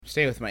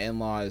staying with my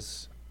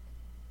in-laws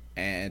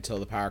until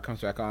the power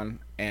comes back on,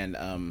 and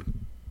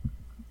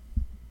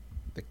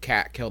the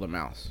cat killed a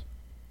mouse,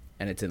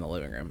 and it's in the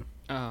living room.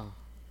 Oh,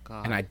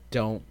 God. And I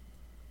don't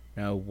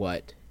know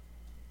what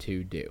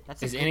to do.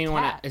 Is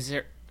anyone? cat. Is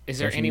there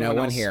There's anyone no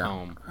one else here.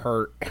 home?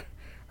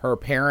 Her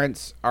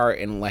parents are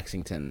in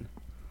Lexington.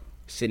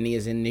 Sydney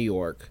is in New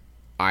York.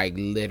 I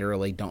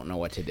literally don't know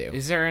what to do.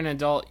 Is there an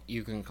adult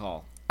you can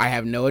call? I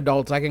have no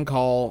adults I can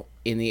call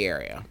in the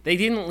area. They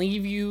didn't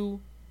leave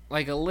you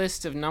like a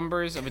list of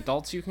numbers of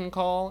adults you can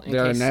call?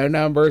 There are no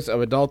numbers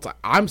of adults.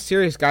 I'm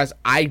serious, guys.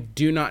 I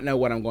do not know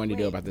what I'm going to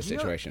do about this do you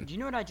know- situation. Do you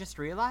know what I just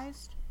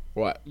realized?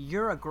 What?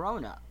 You're a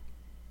grown-up.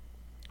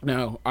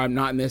 No, I'm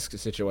not in this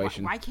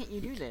situation. Why can't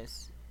you do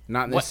this?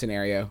 Not in this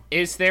scenario.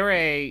 Is there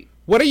a...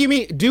 What do you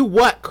mean? Do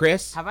what,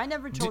 Chris? Have I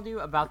never told you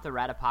about the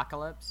rat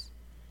apocalypse?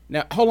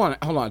 Now, hold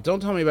on. Don't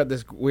tell me about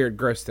this weird,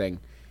 gross thing.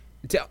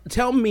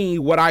 Tell me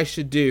what I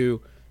should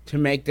do to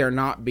make there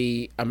not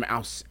be a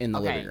mouse in the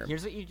living room.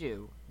 Here's what you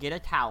do. Get a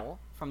towel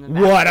from the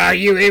bathroom. What are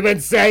you even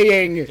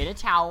saying? Get a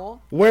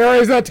towel. Where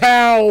is a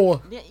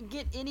towel?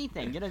 Get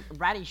anything. Get a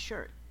ratty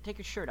shirt. Take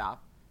your shirt off.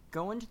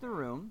 Go into the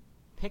room.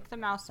 Pick the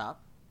mouse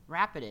up.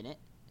 Wrap it in it.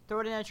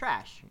 Throw it in the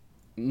trash.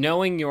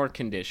 Knowing your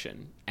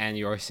condition and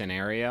your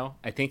scenario,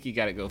 I think you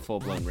got to go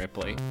full-blown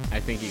Ripley. I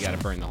think you got to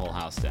burn the whole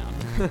house down.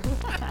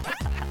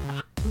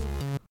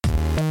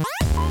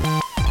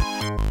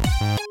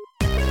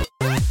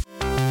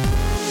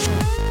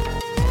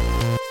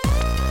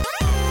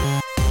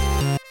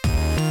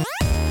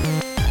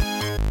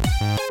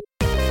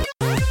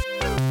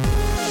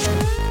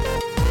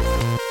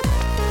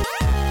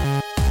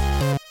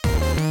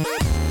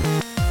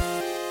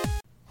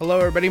 Hello,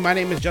 everybody. My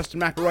name is Justin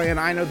McElroy, and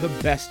I know the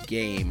best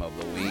game of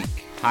the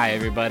week. Hi,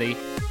 everybody.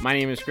 My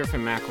name is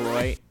Griffin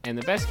McElroy, and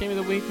the best game of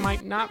the week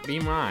might not be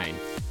mine.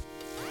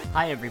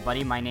 Hi,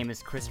 everybody. My name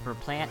is Christopher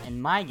Plant,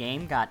 and my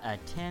game got a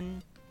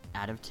 10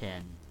 out of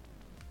 10.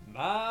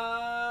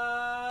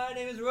 My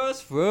name is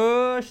Russ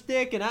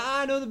Frushtick, and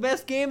I know the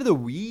best game of the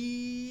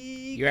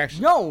week. You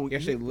actually, You're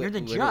the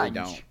literally judge.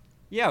 don't.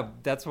 Yeah,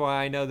 that's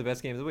why I know the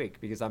best game of the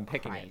week, because I'm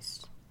picking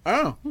Christ.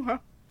 Oh, okay.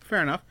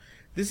 Fair enough.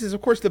 This is,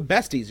 of course, the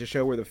Besties, a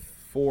show where the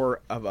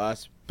four of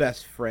us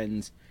best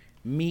friends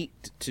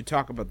meet to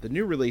talk about the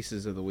new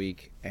releases of the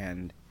week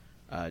and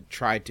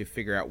try to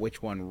figure out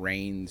which one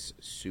reigns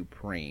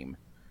supreme.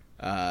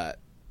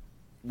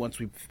 Once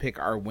we pick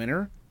our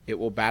winner, it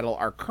will battle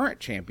our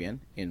current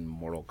champion in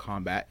Mortal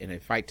Kombat in a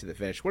fight to the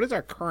finish. What is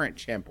our current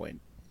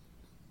champion?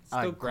 it.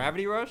 Still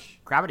Gravity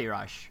Rush? Gravity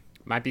Rush.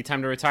 Might be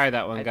time to retire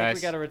that one, I guys.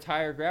 think we gotta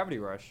retire Gravity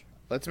Rush.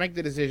 Let's make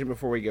the decision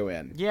before we go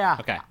in. Yeah.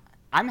 Okay.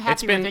 I'm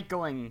happy been- with it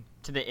going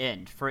to the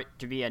end for it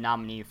to be a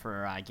nominee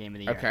for Game of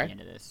the Year at the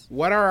end of this.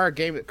 What are our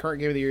current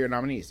Game of the Year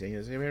nominees?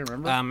 Does anybody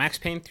remember? Max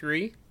Payne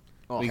 3.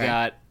 Okay. We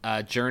got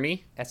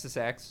Journey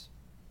SSX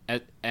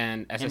and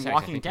SSX. And I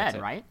Walking think that's Dead,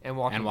 it. right? and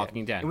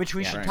Walking Dead. Which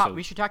we should right. talk. So-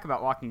 We should talk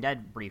about Walking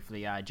Dead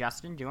briefly.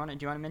 Justin, do you want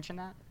to mention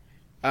that?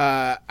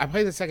 I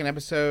played the second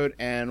episode,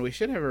 and we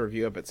should have a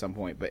review up at some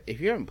point. But if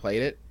you haven't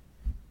played it,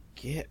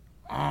 get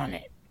on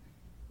it.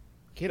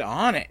 Get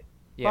on it.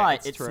 Yeah,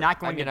 But it's terrific. not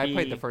going I mean, to I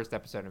played be- the first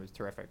episode, and it was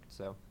terrific,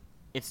 so...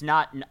 It's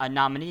not a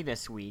nominee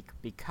this week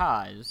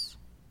because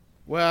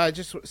Well, it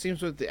just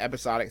seems with the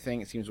episodic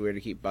thing, it seems weird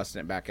to keep busting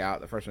it back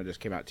out. The first one just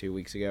came out 2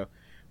 weeks ago,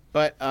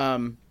 but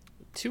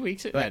 2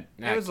 weeks? But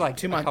it was like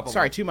 2 a months. couple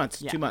Sorry, months. 2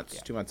 months. Yeah. 2 months.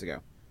 Yeah. 2 months ago.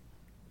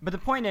 But the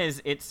point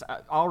is, it's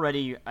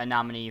already a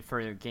nominee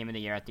for Game of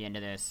the Year at the end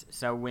of this.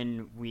 So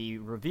when we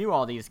review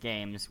all these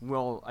games,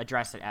 we'll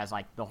address it as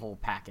like the whole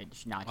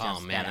package, not just. Oh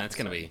man, that that's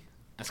gonna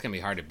episode. be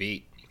hard to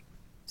beat.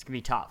 It's gonna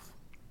be tough.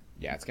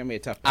 Yeah, it's gonna be a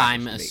tough.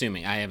 I'm package to beat.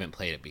 assuming I haven't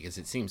played it because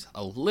it seems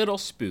a little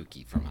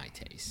spooky for my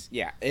taste.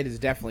 Yeah, it is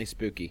definitely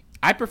spooky.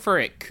 I prefer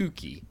it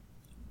kooky,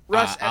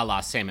 Russ, a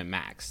la Sam and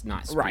Max,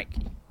 not spooky. Right,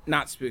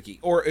 not spooky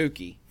or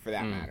ooky for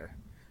that matter.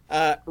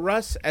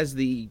 Russ, as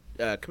the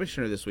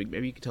commissioner this week,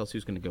 maybe you could tell us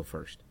who's going to go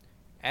first.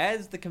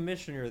 As the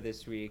commissioner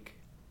this week,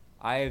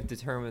 I have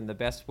determined the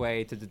best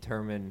way to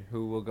determine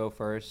who will go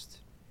first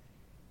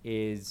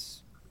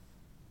is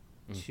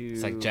to...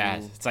 It's like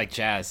jazz. It's like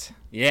jazz.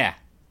 Yeah,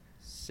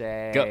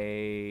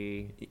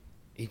 Say...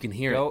 you can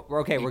hear Go, it.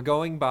 okay, we're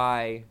going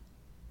by...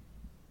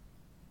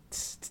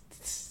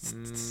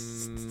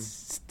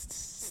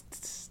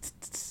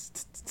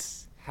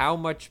 how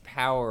much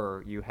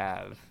power you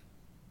have.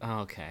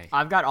 Okay.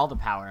 I've got all the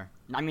power.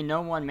 I mean,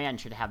 no one man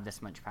should have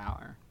this much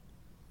power.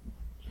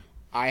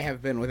 I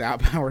have been without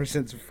power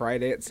since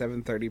Friday at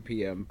 7:30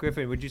 p.m.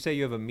 Griffin, would you say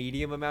you have a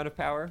medium amount of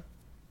power?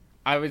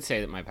 I would say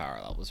that my power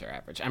levels are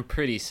average. I'm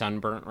pretty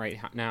sunburnt right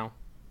now.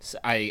 So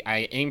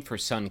I aim for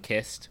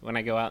sun-kissed when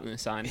I go out in the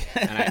sun,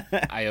 and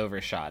I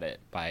overshot it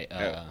by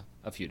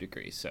a few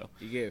degrees, so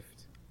You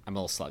gift. I'm a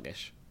little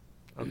sluggish.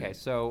 Okay,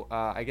 so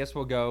I guess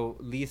we'll go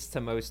least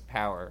to most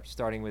power,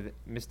 starting with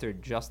Mr.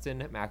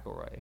 Justin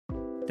McElroy.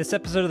 This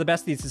episode of The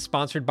Besties is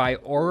sponsored by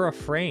Aura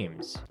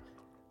Frames.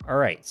 All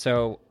right,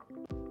 so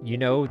you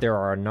know there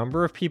are a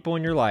number of people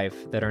in your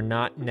life that are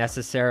not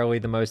necessarily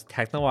the most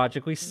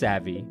technologically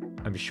savvy.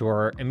 I'm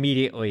sure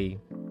immediately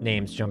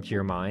names jump to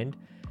your mind.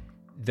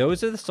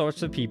 Those are the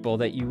sorts of people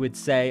that you would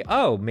say,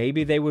 oh,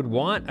 maybe they would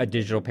want a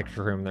digital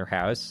picture room in their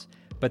house,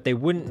 but they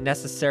wouldn't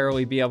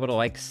necessarily be able to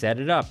like set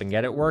it up and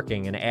get it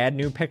working and add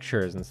new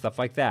pictures and stuff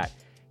like that.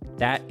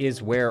 That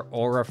is where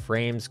Aura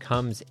Frames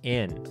comes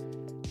in.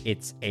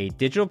 It's a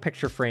digital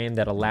picture frame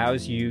that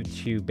allows you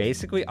to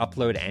basically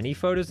upload any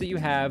photos that you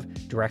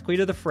have directly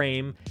to the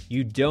frame.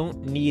 You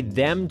don't need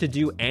them to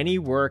do any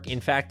work.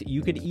 In fact,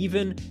 you could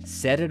even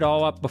set it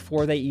all up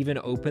before they even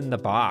open the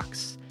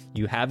box.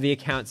 You have the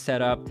account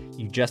set up,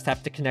 you just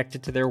have to connect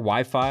it to their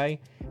Wi-Fi,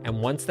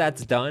 and once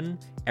that's done,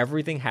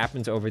 everything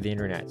happens over the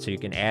internet. So you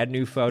can add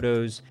new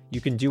photos,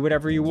 you can do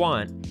whatever you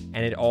want, and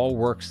it all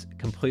works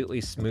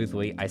completely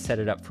smoothly. I set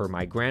it up for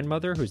my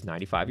grandmother, who's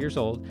 95 years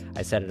old.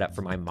 I set it up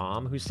for my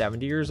mom, who's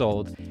 70 years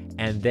old,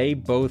 and they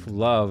both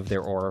love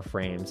their Aura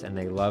frames, and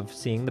they love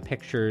seeing the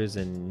pictures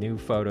and new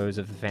photos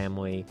of the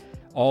family,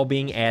 all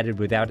being added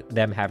without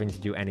them having to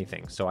do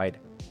anything. So I'd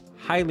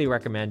highly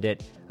recommend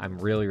it. I'm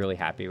really, really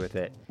happy with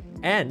it.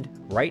 And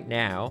right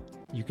now,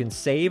 you can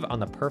save on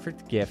the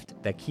perfect gift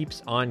that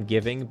keeps on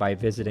giving by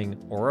visiting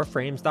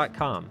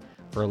auraframes.com.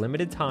 For a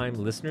limited time,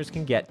 listeners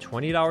can get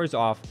 $20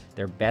 off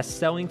their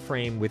best-selling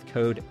frame with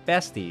code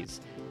BESTIES.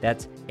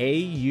 That's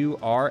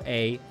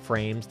AURA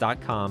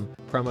frames.com,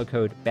 promo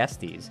code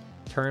BESTIES.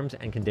 Terms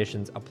and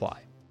conditions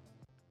apply.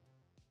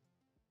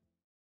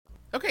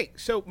 Okay,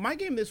 so my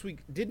game this week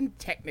didn't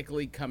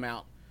technically come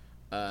out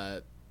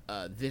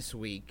this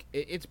week.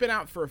 It's been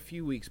out for a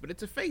few weeks, but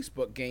it's a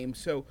Facebook game,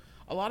 so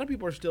a lot of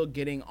people are still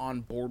getting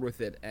on board with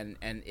it, and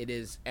it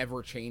is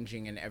ever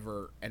changing and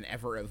ever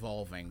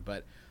evolving.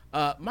 But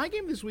my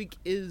game this week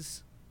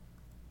is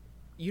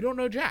You Don't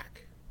Know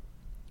Jack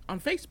on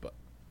Facebook,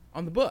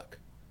 on the book.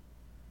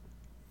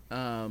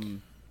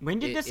 When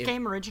did this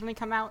game originally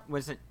come out?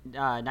 Was it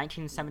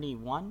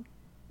 1971?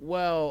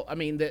 Well, I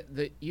mean,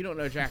 the You Don't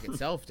Know Jack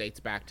itself dates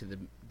back to the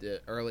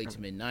early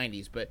to mid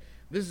 90s, but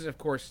this is, of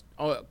course,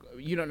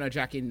 You Don't Know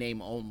Jack in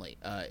name only.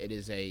 It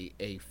is a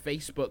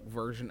Facebook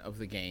version of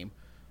the game.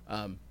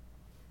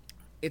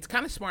 It's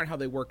kind of smart how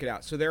they work it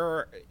out. So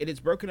it is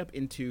broken up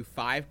into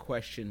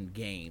 5-question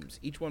games.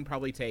 Each one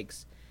probably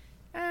takes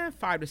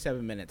 5 to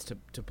 7 minutes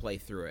to play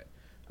through it.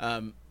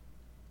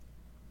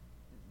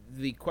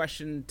 The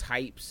question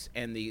types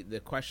and the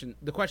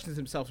questions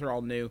themselves are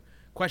all new.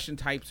 Question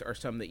types are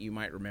some that you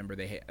might remember.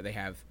 They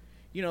have,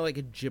 like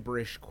a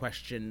gibberish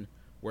question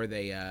where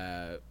they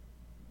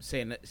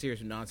say a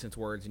series of nonsense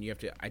words, and you have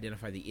to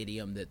identify the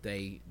idiom that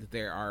they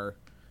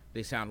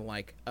sound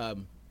like.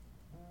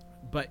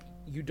 But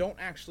you don't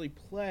actually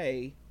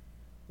play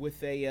with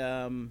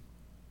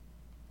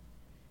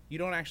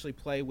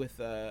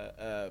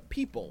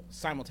people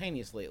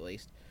simultaneously, at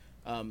least.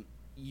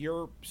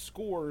 Your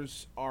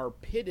scores are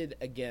pitted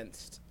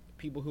against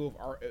people who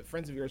are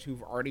friends of yours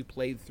who've already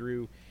played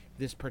through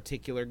this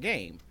particular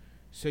game.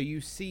 So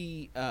you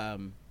see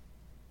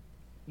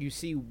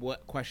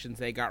what questions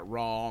they got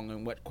wrong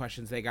and what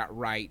questions they got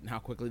right and how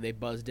quickly they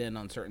buzzed in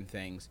on certain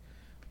things.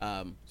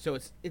 So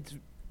it's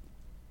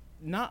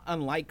not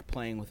unlike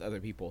playing with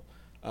other people.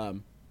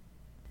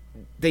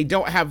 They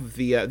don't have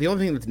the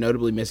only thing that's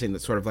notably missing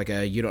that's sort of like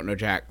a You Don't Know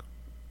Jack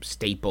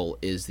staple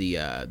is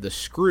the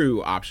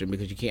screw option,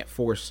 because you can't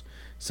force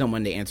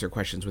someone to answer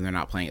questions when they're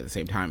not playing at the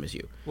same time as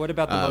you. What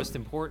about the most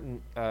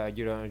important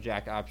You Don't Know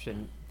Jack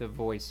option, the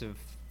voice of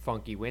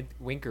Funky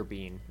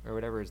Winkerbean, or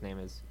whatever his name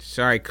is?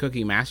 Sorry,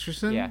 Cookie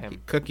Masterson? Yeah,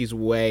 him. Cookie's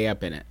way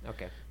up in it.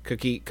 Okay.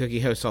 Cookie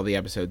hosts all the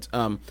episodes.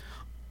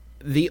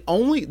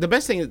 The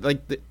best thing,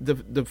 like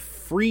the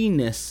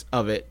freeness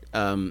of it,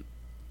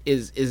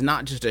 is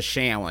not just a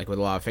sham like with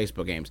a lot of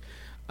Facebook games.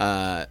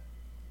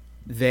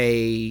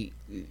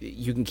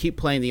 You can keep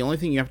playing. The only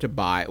thing you have to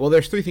buy, well,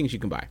 there's 3 things you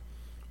can buy.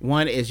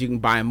 One is you can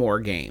buy more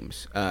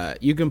games.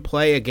 You can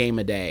play a game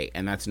a day,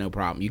 and that's no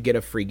problem. You get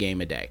a free game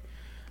a day.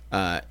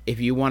 If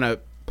you want to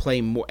play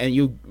more, and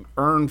you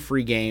earn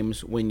free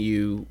games when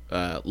you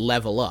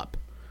level up.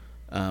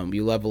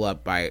 You level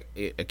up by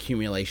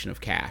accumulation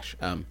of cash.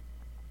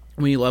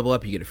 When you level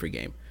up, you get a free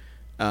game.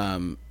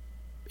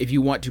 If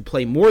you want to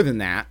play more than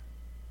that,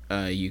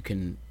 you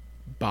can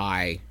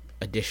buy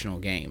additional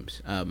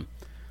games.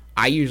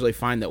 I usually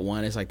find that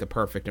 1 is like the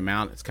perfect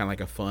amount. It's kind of like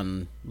a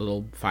fun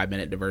little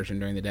 5-minute diversion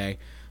during the day.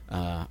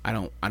 I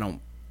don't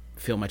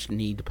feel much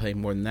need to play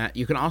more than that.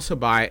 You can also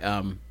buy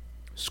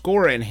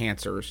score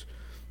enhancers,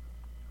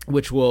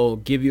 which will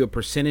give you a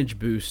percentage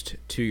boost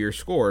to your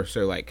score.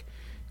 So like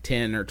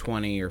 10 or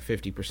 20 or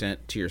 50%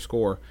 to your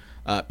score.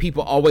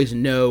 People always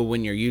know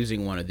when you're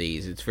using one of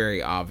these. It's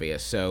very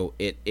obvious. So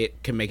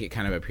it can make it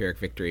kind of a Pyrrhic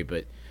victory,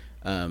 but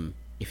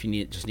if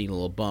you just need a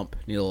little bump,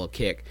 need a little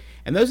kick.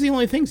 And those are the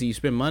only things that you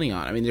spend money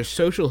on. I mean, there's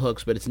social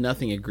hooks, but it's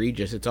nothing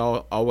egregious. It's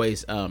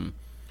always,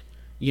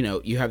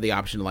 you have the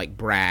option to like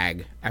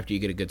brag after you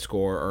get a good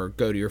score, or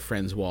go to your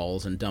friends'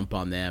 walls and dump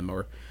on them,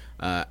 or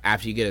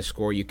after you get a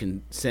score, you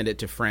can send it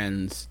to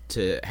friends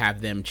to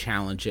have them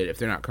challenge it if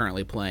they're not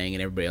currently playing,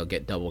 and everybody will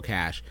get double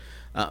cash.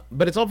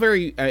 But it's all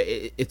very,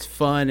 it's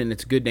fun and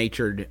it's good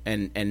natured,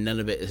 and none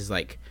of it is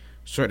like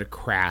sort of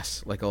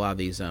crass like a lot of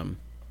these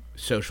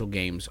social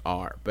games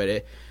are.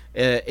 But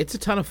it's a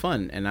ton of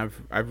fun, and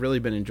I've really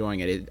been enjoying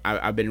it.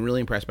 I've been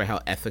really impressed by how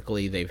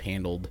ethically they've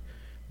handled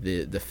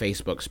the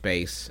Facebook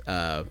space.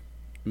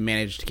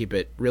 Managed to keep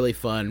it really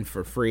fun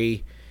for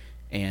free,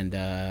 and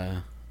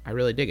I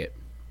really dig it.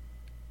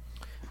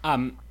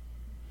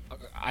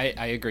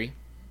 I agree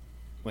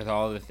with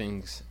all the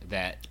things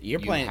that you're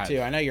playing it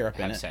too. I know you're up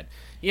in it. Said.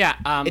 Yeah,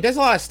 it does a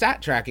lot of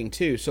stat tracking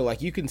too. So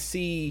like you can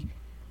see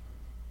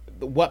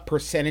what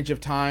percentage of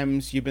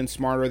times you've been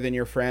smarter than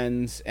your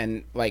friends,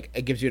 and like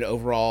it gives you an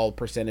overall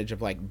percentage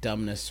of like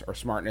dumbness or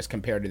smartness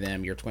compared to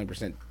them. You're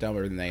 20%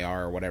 dumber than they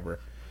are, or whatever.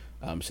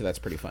 So that's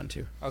pretty fun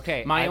too.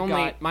 Okay, my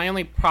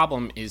only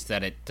problem is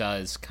that it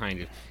does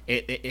kind of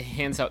it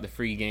hands out the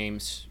free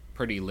games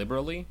pretty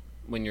liberally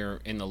when you're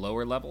in the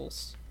lower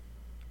levels.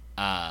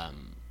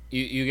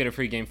 You get a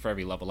free game for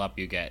every level up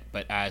you get,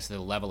 but as the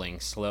leveling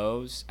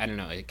slows, I don't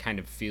know, it kind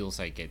of feels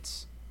like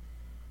it's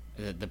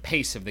the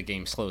pace of the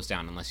game slows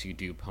down unless you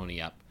do pony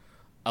up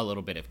a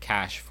little bit of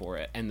cash for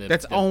it. And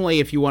that's only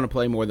if you want to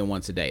play more than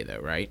once a day, though,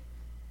 right?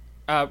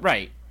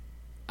 Right.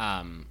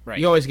 Right.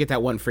 You always get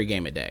that one free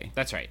game a day.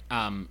 That's right.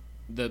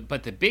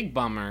 But the big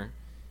bummer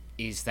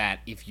is that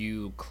if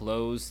you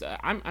close,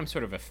 I'm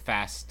sort of a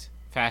fast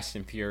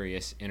and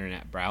furious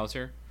internet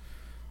browser.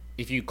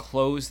 If you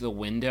close the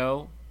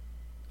window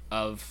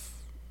of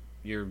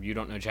your You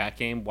Don't Know Jack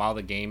game while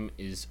the game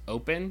is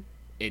open,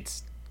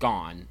 it's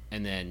gone,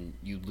 and then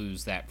you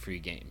lose that free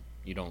game.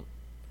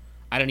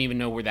 I don't even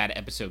know where that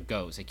episode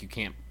goes. Like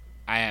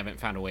I haven't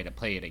found a way to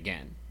play it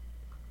again.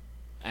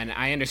 And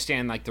I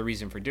understand like the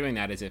reason for doing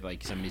that is if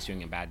like somebody's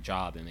doing a bad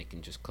job, then they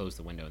can just close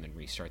the window and then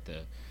restart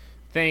the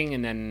thing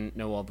and then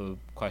know all the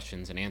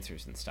questions and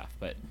answers and stuff.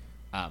 But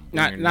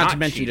not to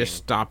mention cheating, just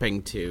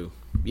stopping to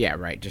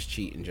just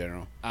cheat in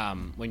general.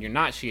 When you're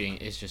not cheating,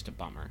 it's just a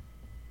bummer.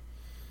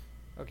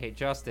 Okay,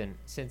 Justin,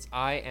 since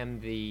I am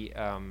the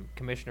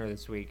commissioner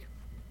this week,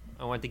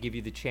 I want to give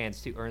you the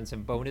chance to earn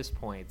some bonus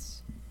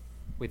points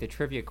with a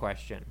trivia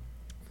question.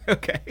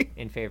 Okay.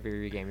 In favor of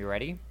your game. You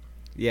ready?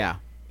 Yeah.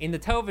 In the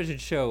television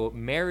show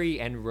Mary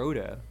and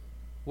Rhoda,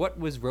 what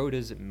was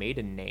Rhoda's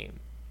maiden name?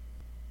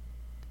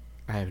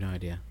 I have no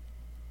idea.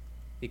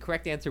 The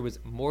correct answer was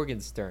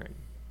Morgenstern.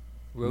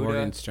 Rhoda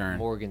Morgenstern.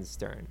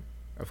 Morgenstern.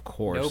 Of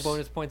course. No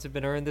bonus points have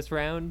been earned this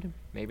round.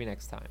 Maybe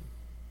next time.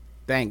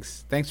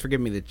 Thanks for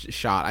giving me the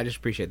shot. I just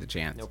appreciate the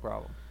chance. No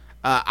problem.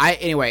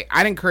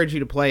 I'd encourage you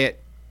to play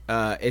it.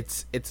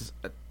 It's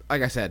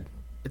like I said,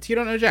 it's You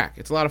Don't Know Jack.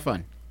 It's a lot of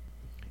fun.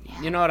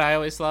 You know what I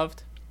always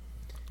loved?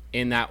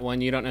 In that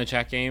one You Don't Know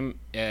Jack game,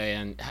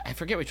 and I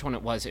forget which one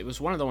it was. It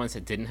was one of the ones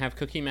that didn't have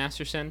Cookie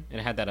Masterson,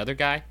 and it had that other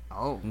guy.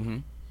 Oh.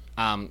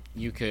 Mm-hmm.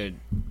 You could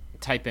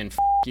type in "f***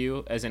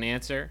 you" as an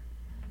answer,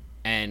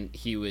 and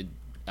he would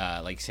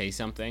like say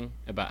something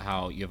about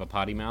how you have a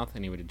potty mouth,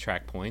 and he would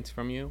detract points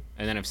from you.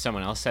 And then if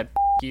someone else said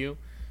 "f*** you,"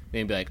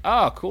 they'd be like,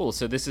 "Oh, cool!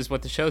 So this is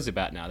what the show's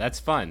about now. That's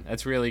fun.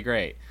 That's really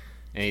great."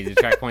 And he'd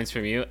detract points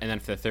from you. And then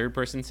if the third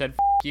person said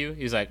 "f*** you,"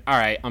 he was like, "All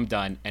right, I'm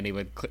done," and he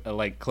would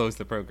close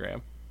the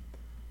program.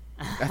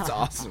 That's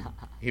awesome.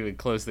 He would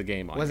close the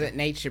game on Was you. it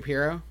Nate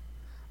Shapiro?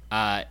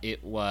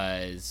 It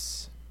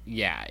was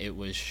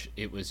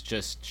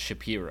just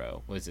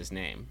Shapiro was his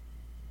name.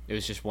 It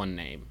was just one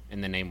name,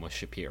 and the name was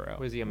Shapiro.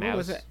 Was he a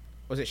mouse?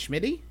 Was it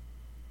Schmitty?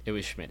 It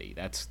was Schmitty.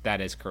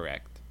 That is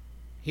correct.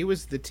 He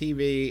was the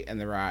TV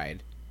and the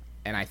ride,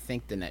 and I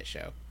think the net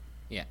show.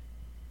 Yeah.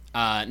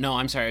 No,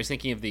 I'm sorry. I was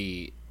thinking of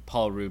the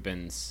Paul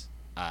Rubens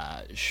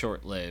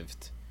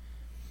short-lived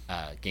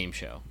game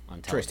show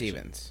on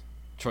television.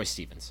 Troy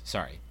Stevens.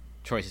 Sorry.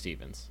 Troy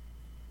Stevens.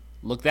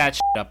 Look that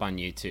shit up on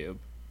YouTube.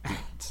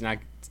 It's not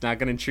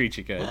going to treat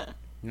you good.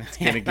 It's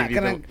going to give you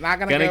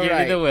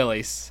the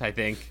willies, I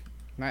think.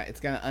 It's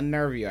going to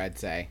unnerve you, I'd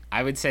say.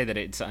 I would say that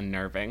it's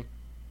unnerving.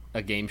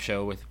 A game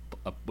show with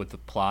a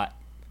plot.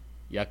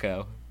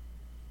 Yucko.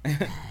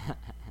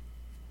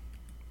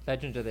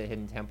 Legend of the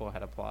Hidden Temple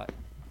had a plot.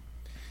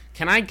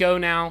 Can I go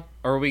now,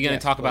 or are we going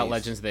to talk about please.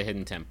 Legends of the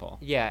Hidden Temple?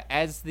 Yeah,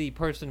 as the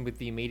person with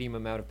the medium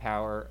amount of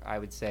power, I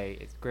would say,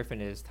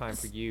 Griffin, it is time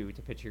for you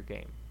to pitch your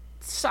game.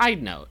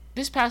 Side note,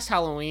 this past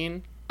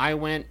Halloween, I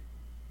went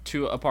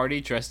to a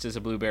party dressed as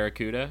a blue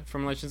barracuda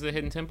from Legends of the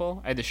Hidden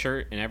Temple. I had the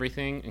shirt and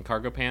everything, and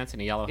cargo pants,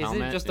 and a yellow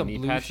helmet. Is it just a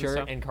blue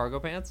shirt and cargo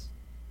pants?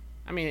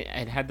 I mean,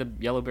 it had the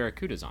yellow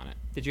barracudas on it.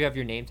 Did you have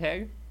your name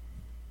tag?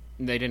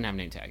 They didn't have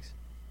name tags.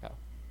 Oh.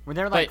 Were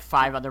there like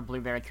 5 other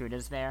blue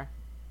barracudas there?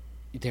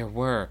 There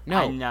were.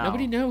 No,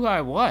 nobody knew who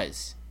I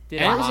was.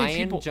 Did a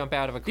lion jump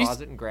out of a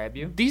closet and grab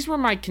you? These were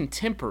my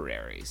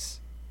contemporaries.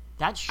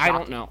 That's shocking. I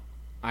don't know.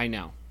 I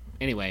know.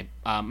 Anyway,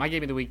 my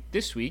game of the week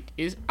this week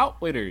is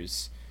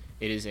Outwitters.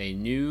 It is a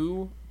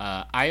new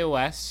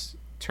iOS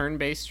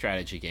turn-based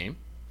strategy game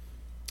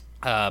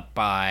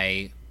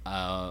by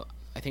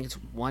I think it's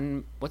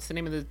what's the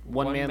name of the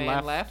One Man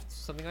Left?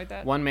 Something like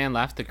that? One Man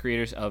Left, the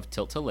creators of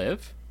Tilt to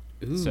Live.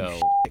 Ooh, so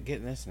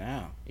getting this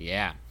now.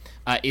 Yeah.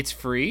 It's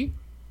free,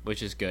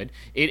 which is good.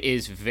 It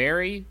is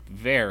very,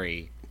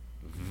 very,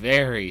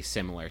 very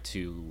similar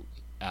to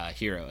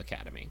Hero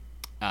Academy,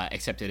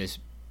 except it is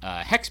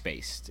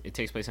hex-based. It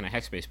takes place on a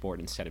hex-based board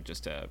instead of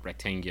just a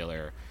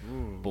rectangular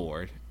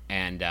board.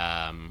 And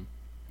I'm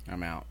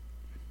out.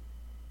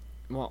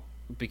 well,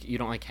 you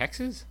don't like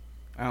hexes?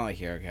 I don't like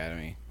Hero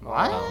Academy.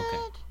 What?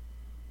 Oh, okay.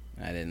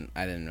 I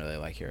didn't really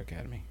like Hero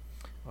Academy.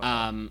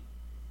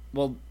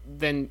 Well,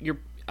 then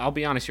I'll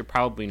be honest, you're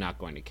probably not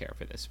going to care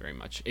for this very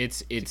much.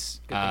 It's Good thing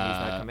he's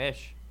not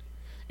commish.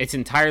 It's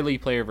entirely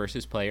player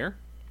versus player,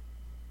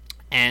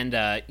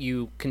 and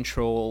you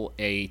control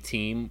a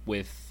team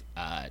with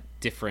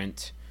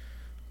different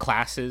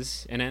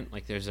classes in it.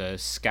 Like there's a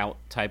scout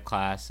type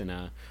class and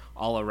a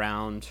all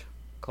around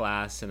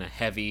class and a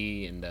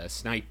heavy and a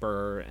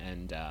sniper,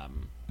 and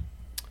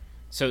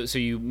so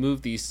you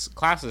move these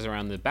classes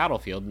around the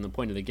battlefield, and the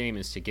point of the game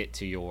is to get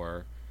to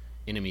your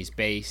enemy's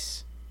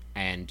base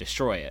and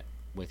destroy it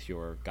with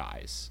your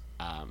guys.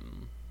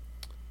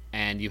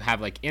 And you have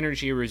like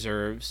energy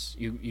reserves.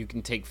 You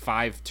can take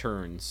 5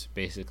 turns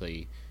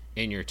basically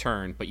in your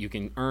turn, but you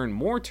can earn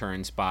more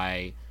turns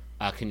by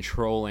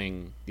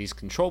controlling these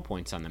control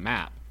points on the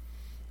map.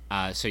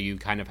 So you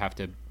kind of have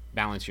to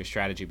balance your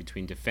strategy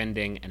between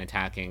defending and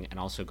attacking, and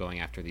also going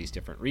after these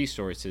different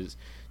resources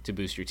to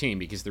boost your team,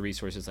 because the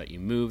resources let you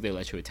move, they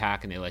let you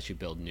attack, and they let you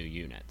build new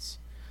units.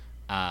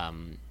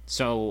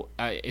 So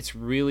it's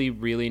really,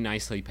 really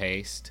nicely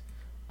paced.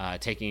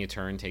 Taking a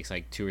turn takes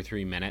like 2 or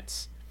 3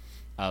 minutes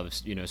of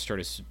sort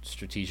of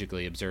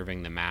strategically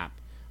observing the map.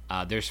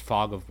 There's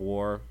fog of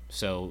war,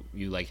 so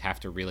you like have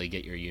to really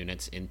get your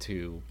units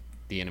into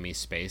the enemy's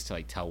space to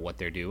like tell what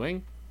they're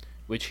doing,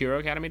 which Hero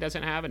Academy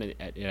doesn't have, and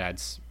it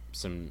adds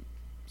some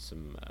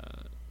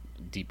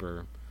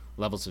deeper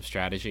levels of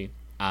strategy.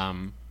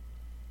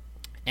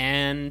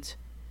 And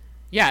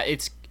yeah,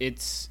 it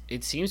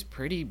seems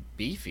pretty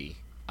beefy.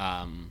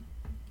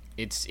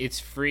 It's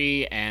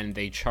free, and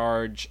they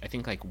charge I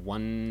think like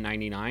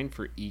 $1.99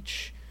 for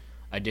each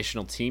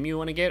additional team you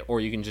want to get, or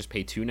you can just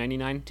pay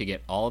 $2.99 to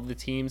get all of the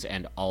teams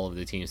and all of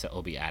the teams that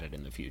will be added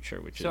in the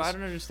future. Which I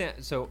don't understand.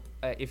 So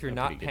if you're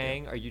not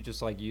paying, are you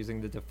just like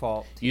using the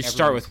default? You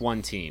start with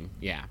one team.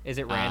 Yeah. Is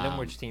it random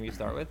which team you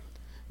start with?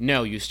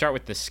 No, you start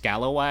with the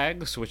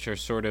Scalawags, which are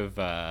sort of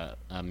a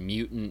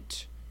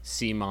mutant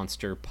sea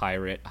monster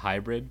pirate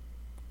hybrid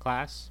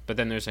class. But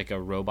then there's like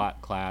a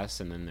robot class,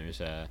 and then there's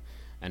an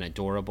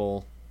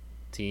adorable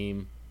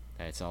team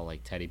that's all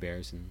like teddy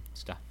bears and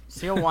stuff.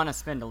 So you'll want to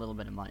spend a little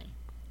bit of money.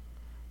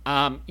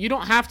 You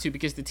don't have to,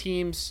 because the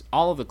teams,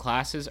 all of the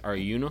classes are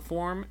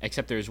uniform,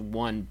 except there's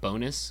one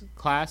bonus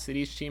class that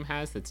each team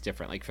has that's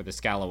different. Like for the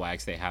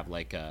Scalawags, they have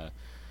like a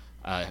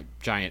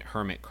giant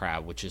hermit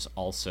crab, which is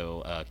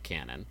also a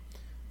cannon.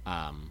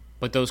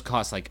 But those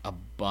cost like a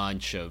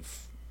bunch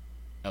of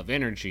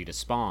energy to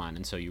spawn,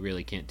 and so you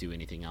really can't do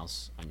anything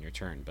else on your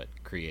turn but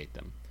create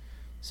them.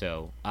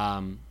 So,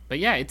 but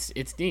yeah,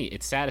 it's neat.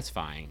 It's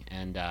satisfying,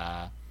 and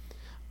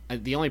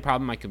the only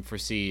problem I can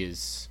foresee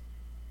is,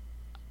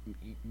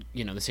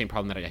 the same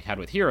problem that I had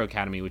with Hero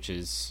Academy, which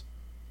is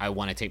I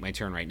want to take my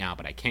turn right now,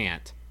 but I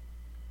can't.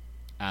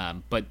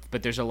 But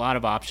there's a lot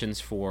of options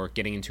for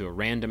getting into a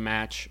random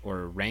match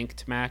or a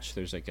ranked match.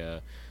 There's like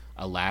a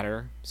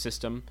ladder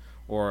system,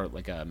 or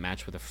like a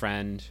match with a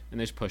friend, and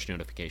there's push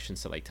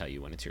notifications to like tell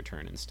you when it's your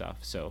turn and stuff.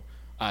 So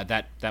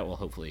that will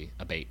hopefully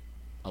abate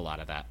a lot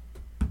of that.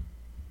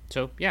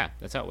 So yeah,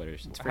 that's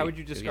Outwitters. It's free. How would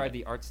you describe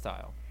the art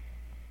style?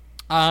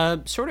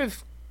 Sort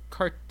of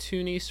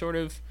cartoony, sort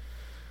of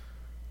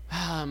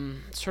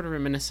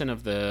reminiscent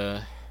of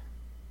the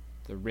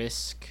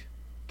Risk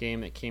game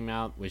that came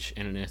out, which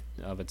in and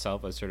of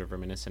itself was sort of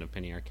reminiscent of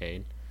Penny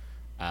Arcade.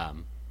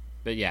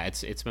 But yeah,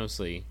 it's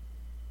mostly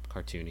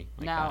cartoony.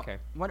 Like now, that. Okay.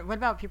 what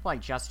about people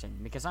like Justin?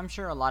 Because I'm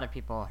sure a lot of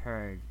people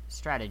heard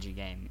strategy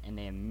game and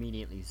they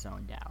immediately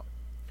zoned out.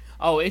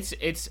 Oh, it's.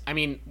 I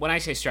mean, when I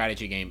say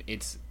strategy game,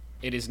 it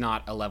is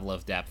not a level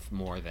of depth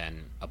more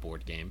than a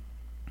board game.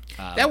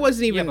 That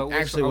wasn't even but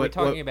actually are we what.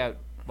 talking about?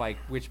 Like,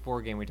 which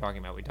board game are we talking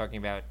about? Are we talking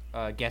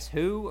about Guess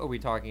Who? Are we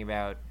talking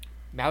about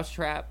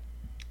Mousetrap?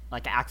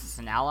 Like Axis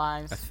and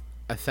Allies?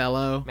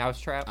 Othello.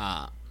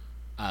 Mousetrap?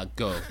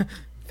 Go.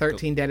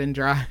 13 Dead End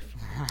Drive.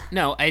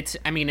 No, it's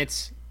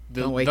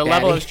the Don't wake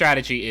level Daddy. of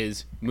strategy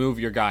is move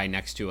your guy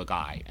next to a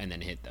guy and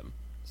then hit them.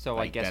 So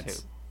like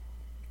Guess Who?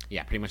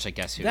 Yeah, pretty much like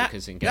Guess Who, That-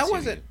 because in that Guess Who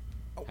wasn't-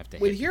 you have to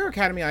With hit Hero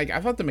Academy, like,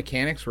 I thought the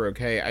mechanics were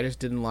okay. I just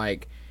didn't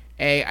like,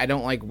 A, I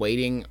don't like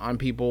waiting on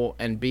people,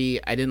 and B,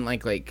 I didn't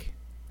like,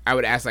 I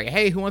would ask, like,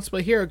 hey, who wants to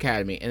play Hero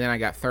Academy? And then I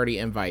got 30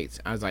 invites.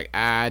 I was like,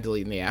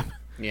 deleting the app.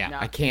 Yeah. No.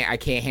 I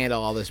can't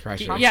handle all this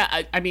pressure.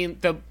 Yeah, I mean,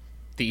 the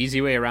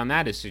easy way around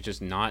that is to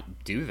just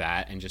not do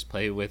that and just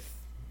play with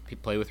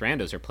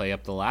randos or play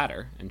up the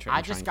ladder and try. I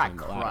and just climb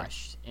got the ladder.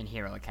 crushed in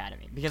Hero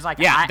Academy because, like,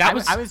 Yeah,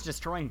 I was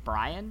destroying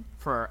Brian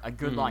for a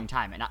good long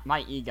time, and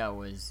my ego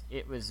was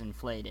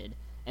inflated.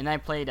 And I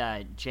played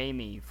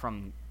Jamie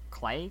from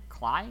Clay.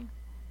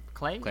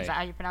 Is that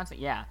how you pronounce it?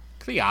 Yeah.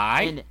 Clei.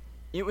 And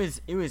it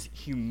was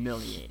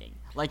humiliating.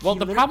 Like, Well,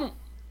 the problem,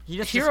 he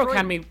just Hero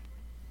destroyed-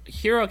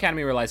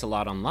 Academy relies a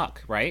lot on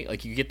luck, right?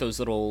 Like, you get those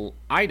little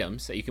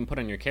items that you can put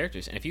on your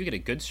characters, and if you get a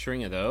good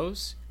string of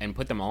those and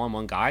put them all on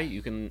one guy,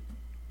 you can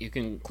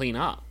clean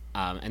up,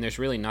 and there's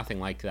really nothing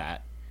like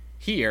that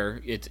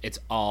here. It's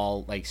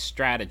all like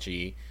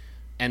strategy,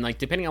 and like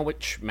depending on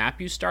which map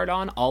you start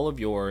on, all of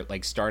your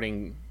like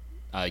starting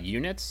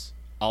units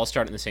all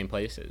start in the same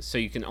places, so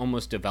you can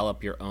almost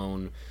develop your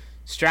own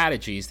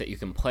strategies that you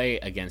can play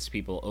against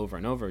people over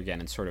and over again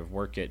and sort of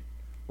work it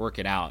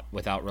out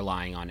without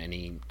relying on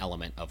any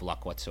element of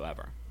luck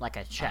whatsoever. Like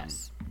a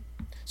chess.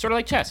 Sort of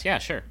like chess, yeah,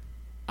 sure.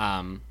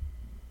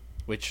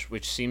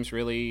 Which seems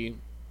really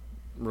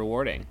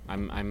rewarding.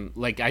 I'm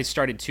like, I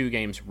started 2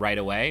 games right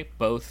away.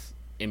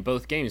 In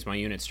both games, my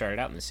units started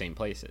out in the same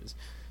places,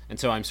 and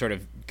so I'm sort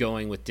of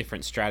going with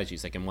different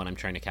strategies. Like in one, I'm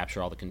trying to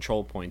capture all the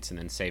control points and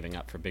then saving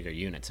up for bigger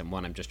units, and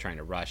one, I'm just trying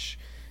to rush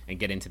and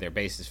get into their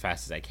base as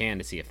fast as I can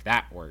to see if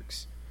that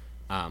works.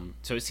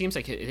 So it seems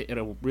like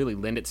it'll really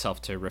lend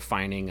itself to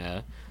refining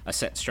a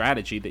set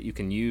strategy that you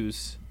can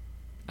use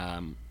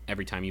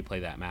every time you play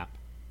that map.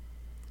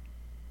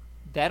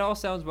 That all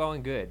sounds well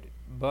and good,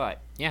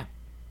 but yeah,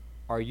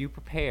 are you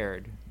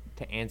prepared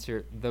to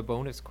answer the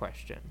bonus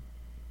question?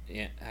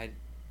 Yeah,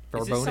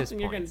 for bonus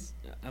points.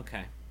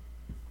 Okay.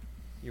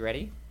 You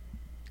ready?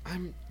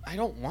 I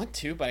don't want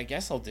to, but I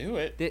guess I'll do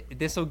it.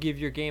 This will give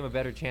your game a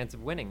better chance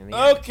of winning in the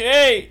end.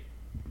 Okay.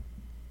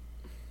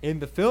 In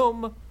the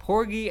film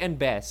Porgy and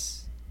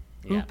Bess,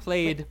 who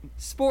played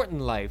Sportin'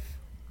 Life?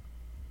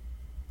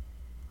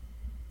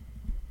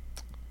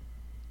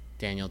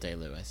 Daniel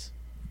Day-Lewis.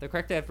 The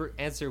correct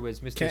answer was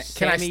Mr. Can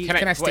Sammy.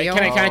 I stay on?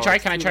 Can I try?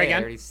 Can I Too try late, again?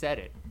 I already said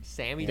it.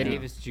 Sammy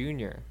Davis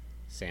Jr.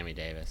 Sammy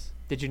Davis.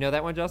 Did you know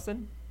that one,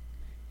 Justin?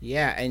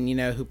 Yeah, and you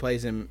know who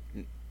plays him?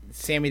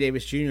 Sammy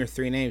Davis Jr.,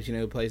 3 names. You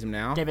know who plays him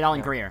now? David Allen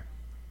Greer.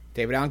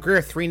 David Allen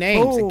Greer, 3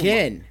 names. Boom.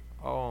 Again.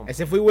 Oh, As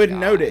if we wouldn't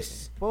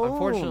notice.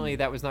 unfortunately,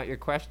 that was not your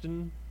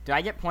question. Do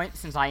I get points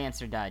since I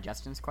answered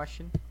Justin's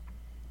question?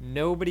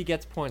 Nobody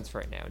gets points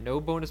right now. No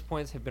bonus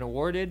points have been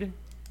awarded.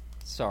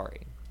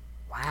 Sorry.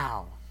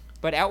 Wow.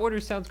 But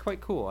Outwarders sounds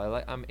quite cool.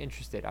 I'm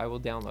interested. I will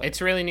download it.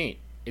 It's really neat.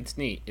 It's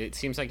neat. It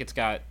seems like it's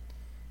got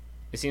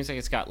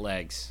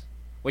legs,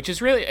 which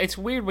is really, it's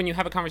weird when you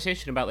have a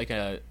conversation about like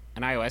an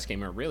iOS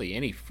game or really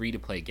any free to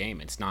play game.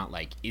 It's not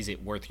like, is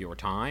it worth your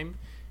time?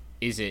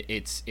 Is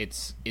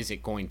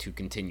it going to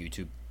continue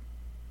to,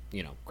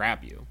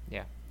 grab you?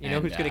 Yeah. You know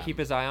who's going to keep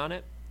his eye on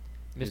it?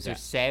 Who's Mr. that?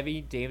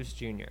 Savvy Davis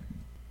Jr.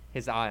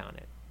 His eye on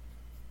it.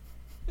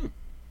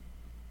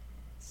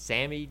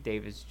 Sammy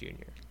Davis Jr.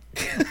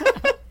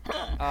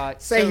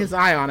 Say his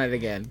eye on it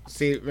again.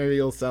 See, maybe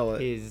you'll sell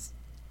it. His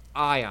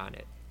eye on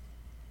it.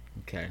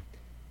 Okay.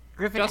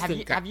 Griffin,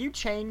 Justin, have you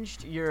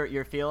changed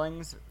your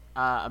feelings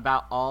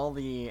about all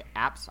the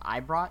apps I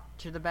brought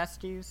to the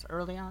Besties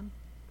early on?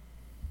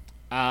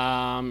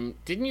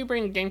 Didn't you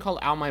bring a game called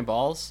Ow My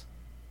Balls?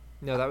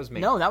 No, that was me.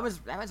 No, that was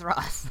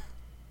Russ.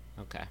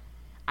 Okay.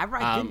 I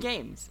brought good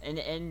games,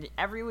 and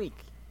every week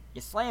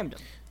you slammed them.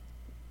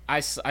 I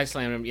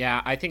slammed them.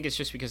 Yeah, I think it's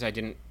just because I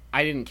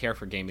didn't care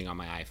for gaming on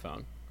my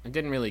iPhone. I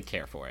didn't really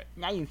care for it.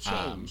 Now you've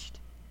changed.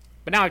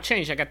 But now I've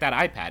changed. I got that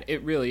iPad.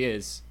 It really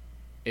is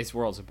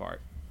worlds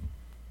apart.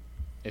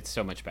 It's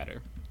so much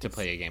better to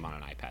play a game on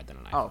an iPad than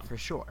an iPhone. Oh, for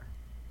sure.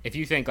 If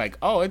you think like,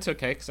 oh, it's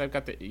okay because I've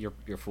got you're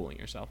fooling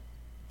yourself.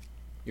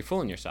 You're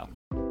fooling yourself.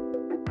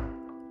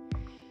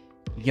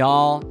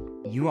 Y'all,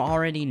 you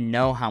already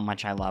know how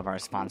much I love our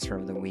sponsor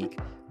of the week,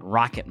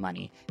 Rocket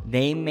Money.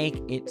 They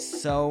make it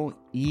so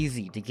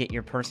easy to get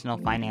your personal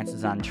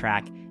finances on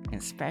track, and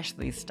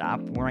especially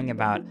stop worrying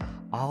about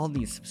all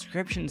these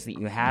subscriptions that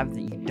you have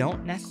that you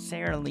don't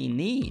necessarily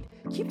need.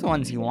 Keep the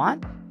ones you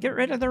want, get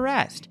rid of the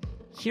rest.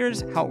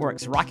 Here's how it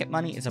works. Rocket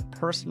Money is a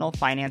personal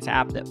finance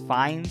app that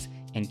finds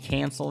and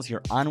cancels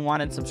your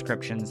unwanted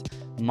subscriptions,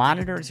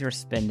 monitors your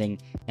spending,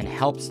 and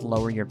helps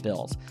lower your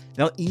bills.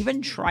 They'll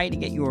even try to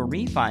get you a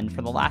refund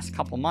for the last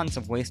couple months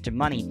of wasted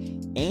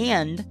money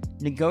and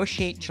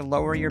negotiate to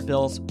lower your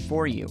bills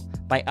for you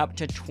by up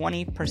to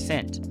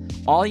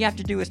 20%. All you have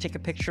to do is take a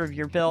picture of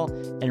your bill,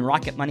 and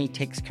Rocket Money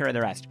takes care of the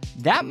rest.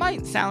 That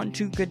might sound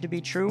too good to be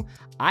true.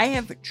 I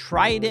have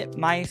tried it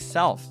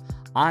myself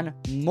on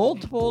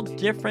multiple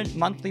different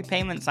monthly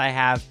payments I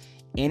have,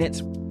 and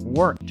it's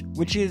worked,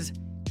 which is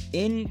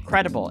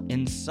incredible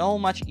and so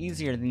much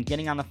easier than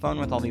getting on the phone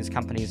with all these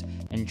companies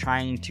and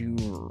trying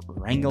to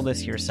wrangle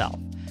this yourself.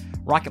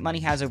 Rocket Money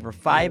has over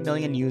 5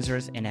 million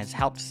users and has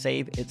helped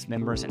save its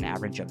members an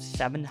average of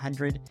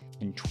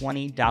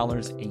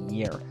 $720 a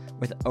year,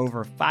 with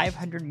over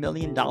 $500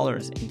 million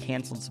in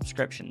canceled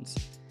subscriptions.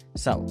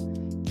 So,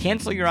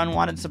 cancel your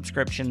unwanted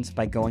subscriptions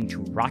by going to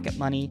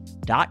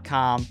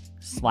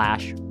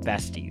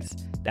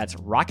rocketmoney.com/besties. That's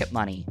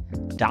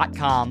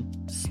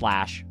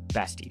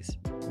rocketmoney.com/besties.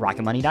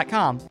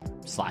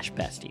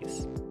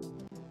 rocketmoney.com/besties.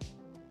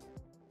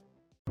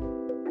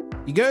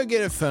 You go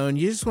get a phone,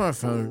 you just want a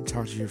phone,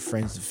 talk to your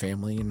friends and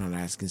family, you're not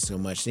asking so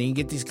much. Then you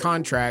get these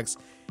contracts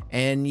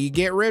and you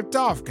get ripped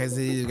off because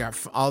they got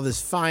all this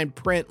fine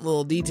print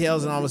little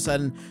details, and all of a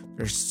sudden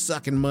they're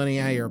sucking money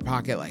out of your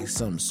pocket like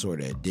some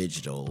sort of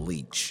digital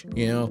leech.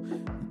 You know,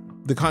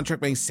 The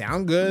contract may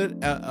sound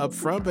good up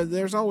front, but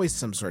there's always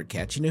some sort of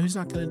catch. You know who's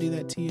not going to do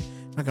that to you?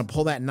 Not going to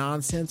pull that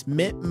nonsense?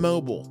 Mint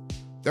Mobile.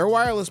 Their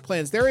wireless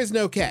plans, there is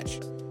no catch.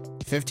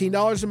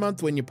 $15 a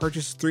month when you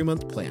purchase a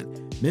 3-month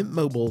plan. Mint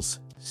Mobile's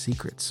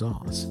secret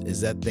sauce is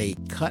that they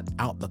cut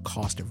out the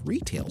cost of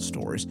retail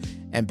stores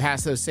and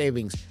pass those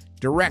savings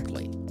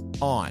directly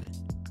on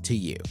to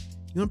you.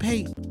 You want to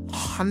pay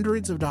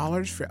hundreds of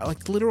dollars for,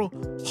 like literal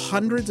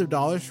hundreds of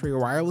dollars for your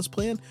wireless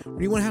plan? Or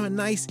do you want to have a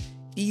nice,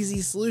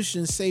 easy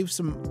solution,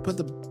 put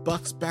the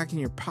bucks back in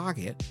your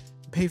pocket,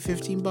 pay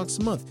 $15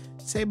 a month?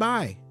 Say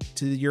bye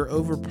to your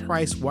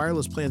overpriced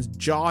wireless plan's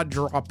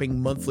jaw-dropping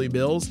monthly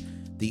bills,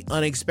 the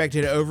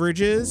unexpected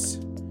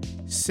overages.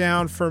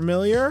 Sound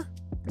familiar?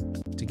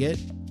 To get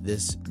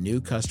this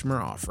new customer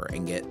offer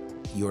and get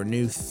your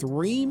new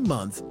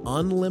 3-month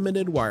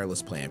unlimited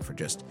wireless plan for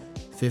just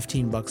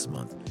 $15 a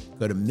month,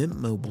 go to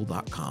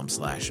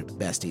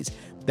mintmobile.com/besties.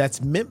 That's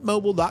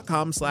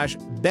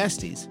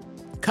mintmobile.com/besties.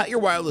 Cut your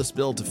wireless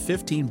bill to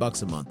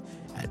 $15 a month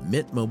at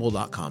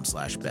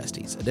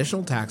mintmobile.com/besties.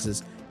 Additional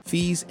taxes,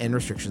 fees, and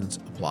restrictions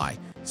apply.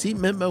 See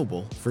Mint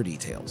Mobile for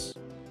details.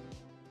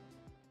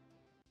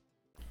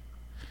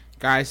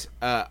 Guys,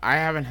 I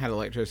haven't had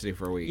electricity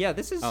for a week. Yeah,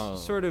 this is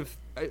sort of.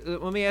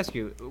 Let me ask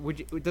you: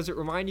 does it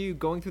remind you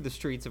going through the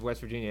streets of West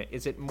Virginia?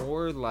 Is it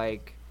more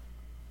like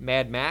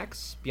Mad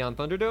Max Beyond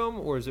Thunderdome,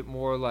 or is it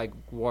more like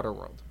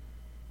Waterworld?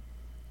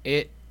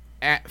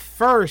 At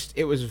first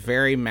it was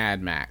very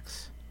Mad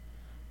Max,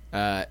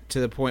 to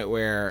the point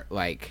where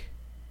like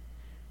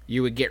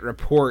you would get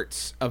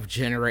reports of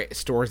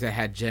stores that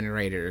had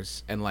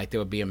generators, and like there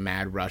would be a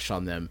mad rush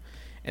on them,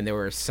 and there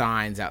were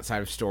signs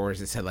outside of stores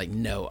that said like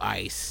no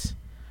ice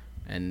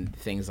and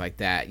things like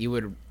that.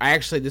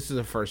 This is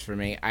a first for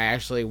me. I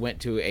actually went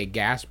to a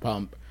gas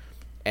pump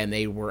and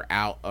they were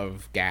out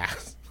of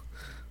gas.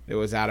 It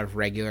was out of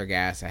regular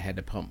gas. I had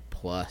to pump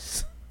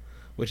plus,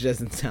 which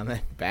doesn't sound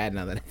that bad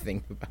now that I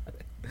think about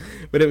it.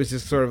 But it was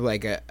just sort of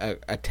like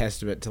a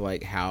testament to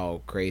like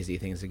how crazy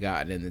things have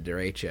gotten in the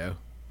derecho,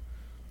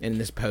 in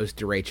this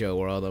post-derecho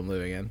world I'm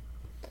living in.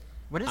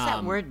 What does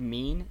that word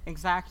mean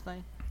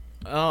exactly?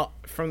 Well,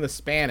 from the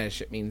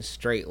Spanish, it means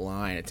straight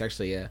line. It's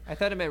actually a... I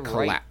thought it meant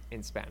right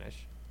in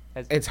Spanish.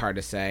 It's hard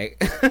to say.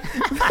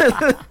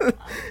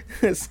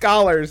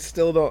 Scholars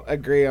still don't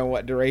agree on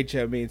what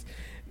derecho means.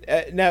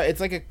 No, it's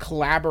like a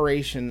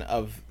collaboration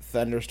of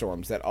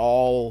thunderstorms that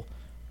all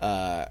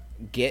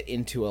get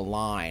into a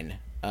line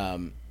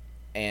and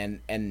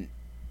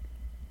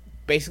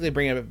basically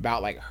bring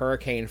about like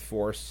hurricane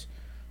force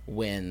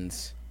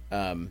winds.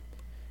 We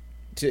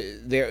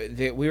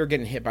were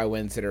getting hit by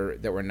winds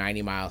that were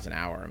 90 miles an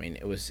hour. I mean,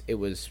 it was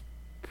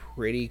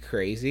pretty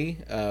crazy.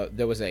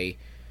 There was a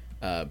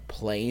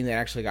plane that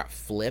actually got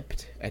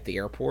flipped at the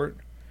airport.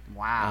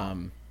 Wow.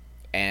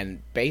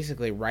 And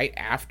basically right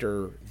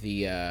after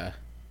the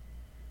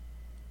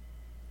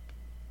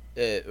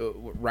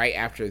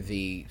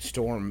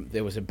storm,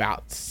 there was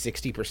about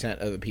 60%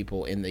 of the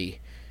people in the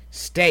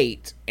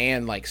state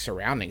and like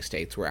surrounding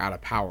states were out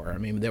of power. I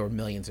mean, there were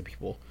millions of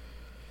people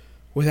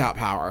without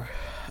power.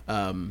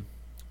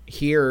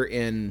 Here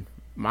in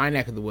my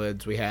neck of the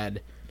woods, we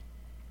had,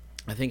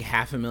 I think,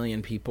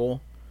 500,000 people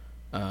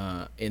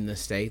in the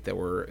state that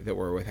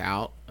were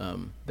without.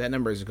 That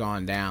number has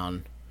gone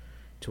down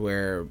to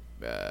where,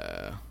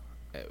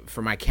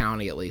 for my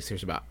county at least,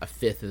 there's about a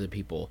fifth of the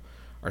people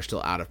are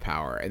still out of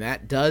power, and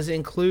that does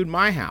include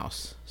my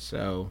house.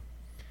 So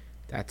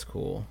that's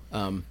cool.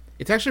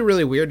 It's actually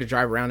really weird to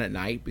drive around at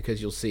night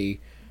because you'll see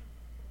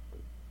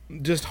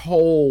just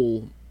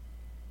whole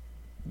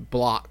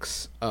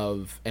blocks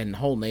and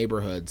whole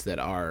neighborhoods that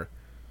are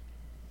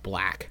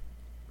black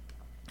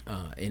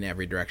in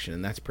every direction,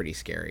 and that's pretty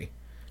scary.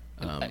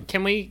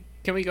 Can we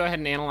go ahead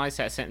and analyze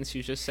that sentence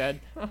you just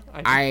said?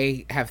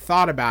 I have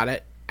thought about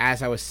it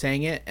as I was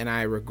saying it, and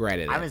I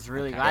regretted it. I was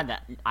really glad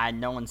that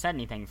no one said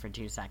anything for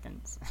 2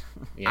 seconds.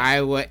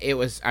 Yes. It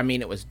was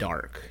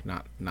dark,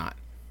 not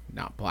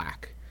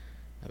black.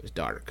 It was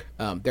dark.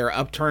 There are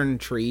upturned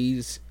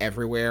trees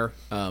everywhere,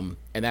 and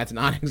that's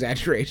not an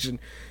exaggeration.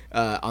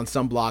 On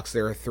some blocks,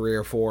 there are 3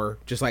 or 4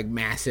 just like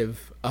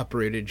massive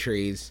uprooted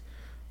trees.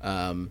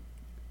 That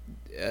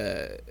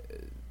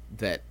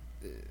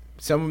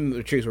some of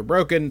the trees were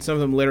broken. Some of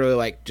them literally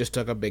like just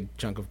took a big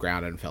chunk of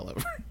ground and fell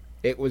over.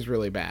 It was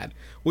really bad.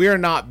 We are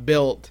not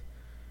built.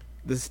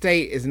 The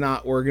state is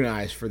not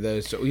organized for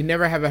those. So we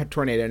never have a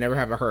tornado, never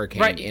have a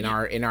hurricane in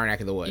our neck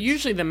of the woods.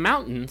 Usually the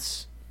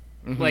mountains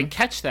like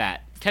catch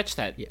that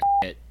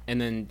shit, and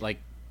then like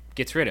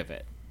gets rid of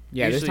it.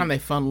 Yeah, usually, this time they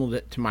funneled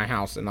it to my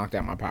house and knocked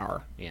out my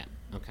power. Yeah,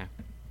 okay.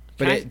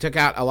 But it took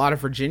out a lot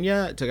of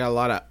Virginia. It took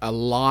out a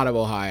lot of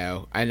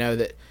Ohio. I know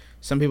that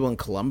some people in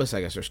Columbus,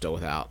 I guess, are still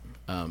without.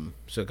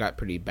 So it got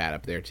pretty bad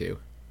up there too.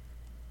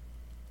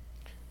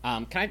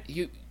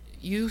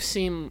 You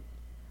seem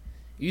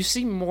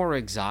more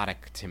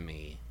exotic to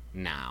me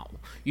now.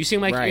 You seem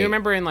like you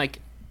remember in like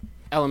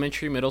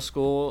elementary, middle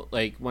school,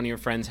 like one of your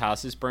friends'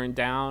 houses burned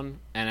down,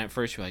 and at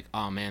first you're like,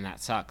 "Oh man,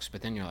 that sucks,"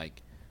 but then you're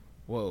like,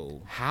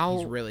 "Whoa, how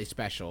he's really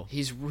special."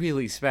 He's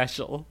really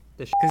special.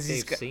 the shit 'Cause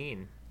they've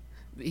seen.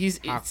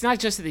 It's not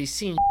just that he's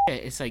seen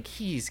shit, it's like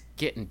he's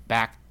getting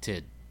back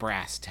to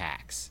brass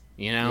tacks,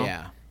 you know?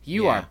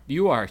 Yeah.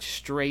 You are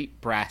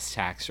straight brass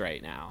tacks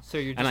right now. So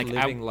you're just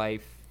living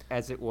life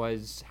as it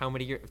was how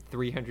many years?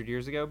 300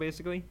 years ago,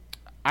 basically?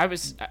 I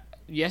was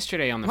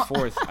yesterday on the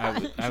 4th.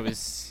 I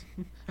was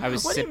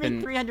What do you mean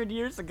sipping. 300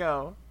 years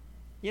ago?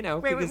 You know,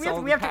 Wait, because we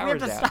all have the to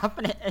power's out. stop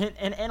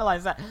and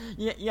analyze that.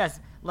 Yes,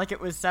 like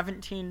it was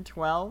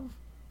 1712.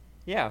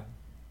 Yeah.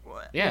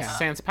 Yeah,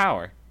 sans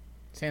power.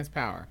 Sans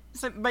power.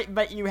 So,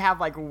 but you have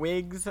like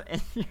wigs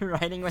and you're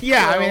writing with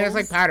Yeah, I mean, quills. there's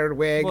like powdered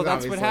wigs. Well,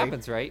 that's obviously. what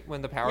happens, right?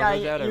 When the power Yeah,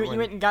 goes out, you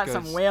went and got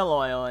some goes... whale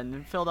oil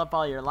and filled up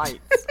all your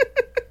lights.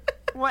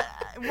 What?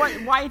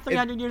 Why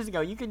 300 years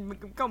ago? You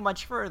could go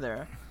much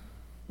further.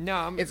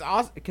 No, It's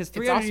awesome because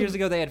 300 years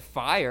ago they had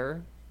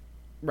fire.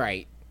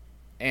 Right.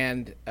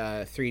 And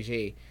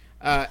 3G.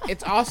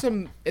 It's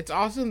awesome. It's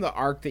awesome the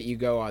arc that you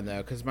go on though,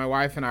 because my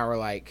wife and I were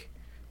like,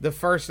 the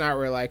first night we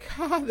were like,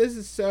 this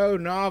is so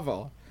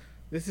novel.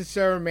 This is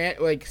so romantic.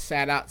 Like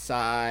sat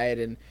outside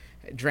and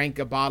drank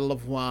a bottle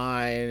of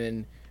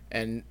wine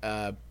and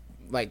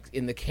like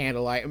in the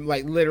candlelight.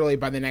 Like literally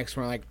by the next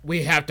one, like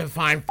we have to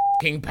find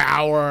fucking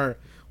power.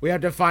 We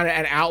have to find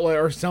an outlet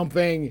or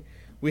something.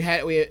 We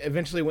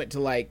eventually went to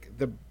like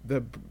the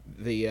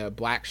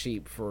Black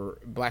Sheep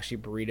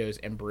burritos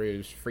and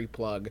brews, free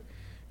plug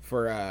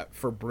for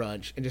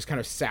brunch, and just kind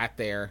of sat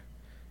there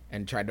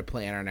and tried to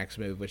plan our next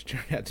move, which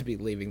turned out to be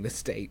leaving the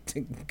state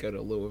to go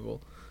to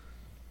Louisville.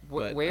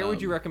 But, Where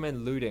would you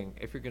recommend looting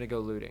if you're gonna go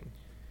looting?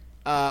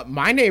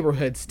 My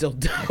neighborhood's still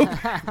dope.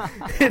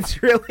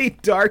 It's really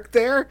dark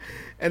there,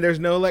 and there's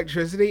no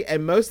electricity,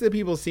 and most of the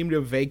people seem to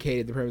have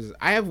vacated the premises.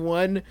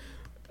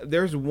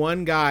 There's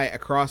one guy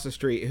across the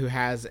street who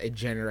has a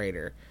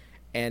generator,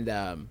 and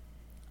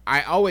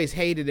I always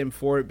hated him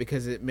for it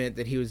because it meant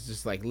that he was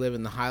just like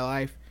living the high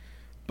life.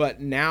 But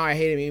now I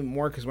hate him even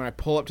more because when I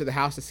pull up to the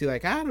house to see,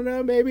 like, I don't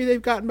know, maybe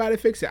they've gotten by to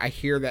fix it, I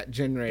hear that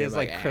generator. There's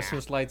like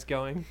Christmas lights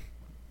going.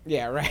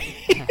 Yeah, right.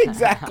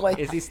 Exactly.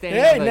 Is he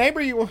standing? Hey, on the,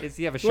 neighbor, Does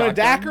he have a you want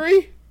a shotgun?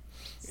 daiquiri?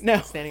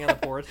 No. Standing on the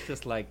porch,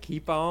 just like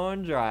keep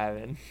on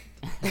driving.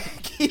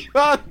 Keep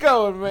on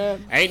going,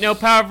 man. Ain't no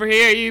power for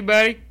here, you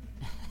buddy.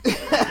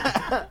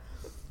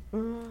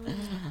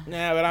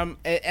 No,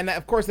 but and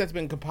of course that's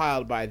been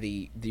compiled by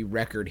the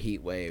record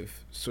heat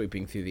wave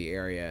sweeping through the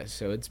area,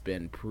 so it's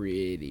been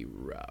pretty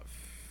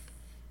rough.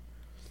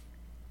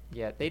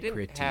 Yeah, they didn't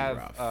Pretty have.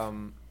 rough.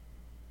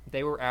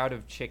 They were out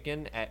of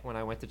chicken when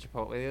I went to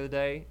Chipotle the other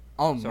day.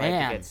 Oh, so I had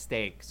man. to get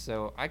steak.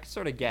 So I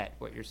sort of get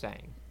what you're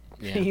saying.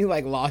 Yeah. You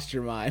like lost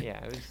your mind.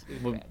 Yeah, it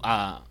was Well,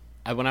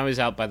 bad. when I was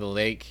out by the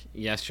lake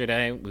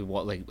yesterday, we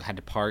had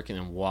to park and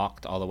then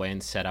walked all the way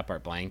and set up our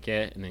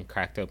blanket and then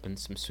cracked open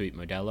some sweet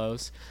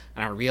Modelo's.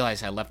 And I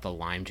realized I left the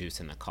lime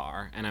juice in the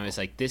car. And I was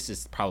like, this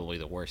is probably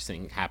the worst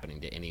thing happening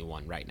to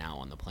anyone right now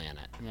on the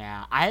planet.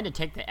 Yeah, I had to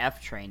take the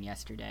F train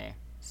yesterday,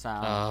 so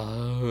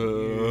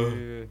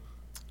Oh.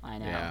 I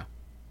know. Yeah.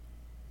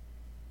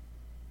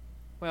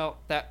 Well,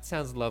 that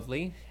sounds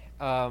lovely.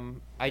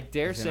 I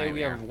dare It's a say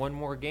we nightmare. have one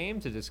more game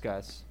to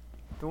discuss.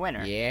 The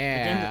winner.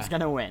 Yeah. The game that's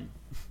gonna win.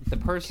 The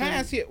person. Can I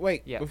ask you?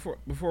 Wait, Yeah.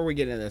 before we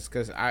get into this,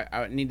 because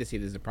I need to see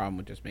if this is a problem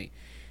with just me.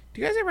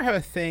 Do you guys ever have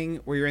a thing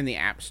where you're in the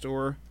app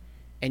store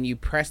and you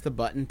press the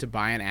button to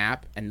buy an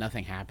app and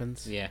nothing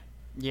happens? Yeah.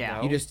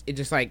 Yeah. No.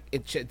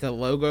 The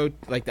logo,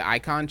 like the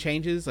icon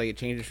changes, like it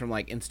changes from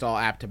like install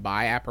app to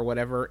buy app or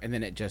whatever, and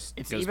then it just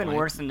It's goes even blank.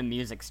 worse than the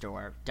music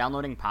store.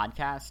 Downloading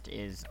podcast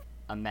is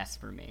a mess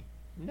for me.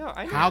 No,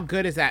 I know. How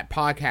good is that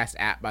podcast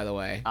app, by the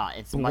way?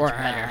 It's much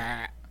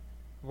better.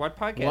 What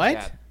podcast What?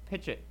 app?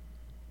 Pitch it.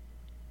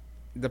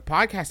 The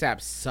podcast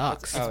app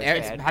sucks. Oh,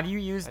 It's- bad. Have you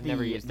used I've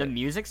never the used the it.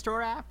 music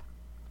store app?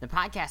 The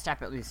podcast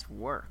app at least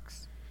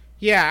works.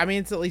 yeah, I mean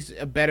it's at least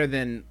better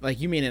than like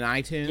you mean in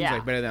iTunes, Yeah.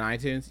 like better than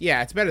iTunes.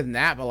 Yeah, it's better than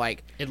that, but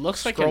like It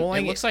looks like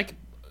Scrolling it looks like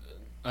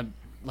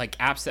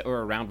apps that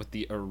were around with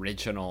the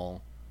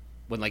original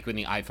when the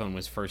iPhone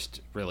was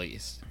first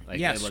released. Like,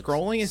 yeah, it looks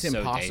scrolling is so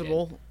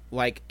impossible. dated.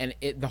 Like, and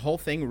the whole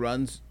thing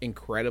runs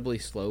incredibly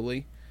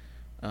slowly.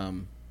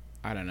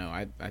 I don't know.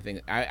 I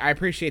think I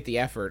appreciate the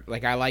effort.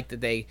 Like, I like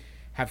that they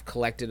have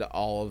collected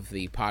all of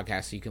the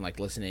podcasts so you can like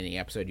listen to any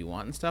episode you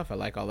want and stuff. I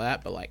like all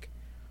that, but like,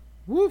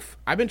 woof!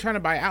 I've been trying to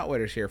buy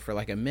Outwitters here for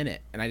like a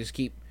minute, and I just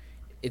keep.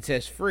 It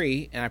says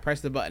free, and I press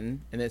the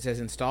button, and it says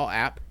install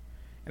app,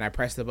 and I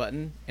press the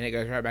button, and it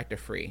goes right back to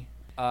free.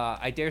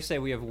 I dare say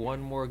we have one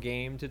more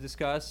game to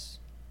discuss,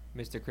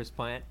 Mr. Chris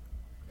Plant.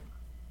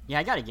 Yeah,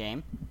 I got a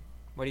game.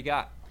 What do you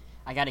got?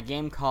 I got a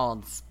game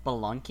called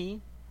Spelunky.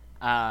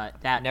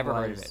 That Never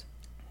heard of was-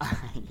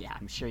 yeah,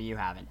 I'm sure you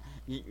haven't.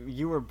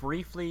 You were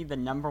briefly the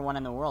 #1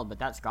 in the world, but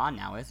that's gone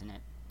now, isn't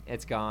it?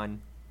 It's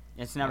gone.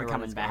 It's never My run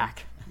coming is gone.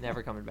 back.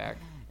 Never coming back.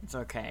 It's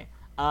okay.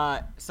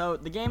 So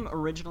the game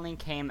originally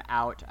came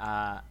out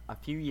a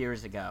few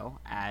years ago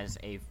as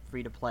a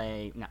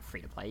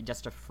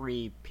just a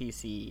free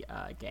PC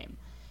game.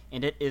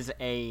 And it is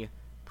a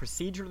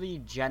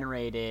procedurally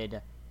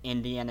generated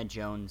Indiana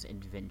Jones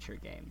adventure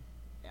game.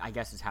 I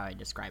guess is how I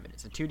describe it.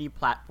 It's a 2D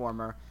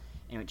platformer.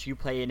 in which you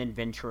play an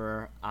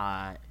adventurer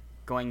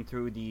going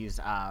through these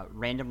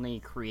randomly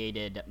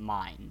created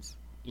mines.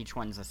 Each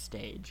one's a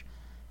stage.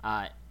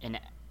 And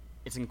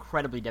it's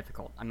incredibly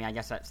difficult. I mean, I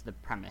guess that's the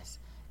premise.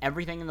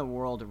 Everything in the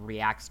world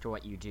reacts to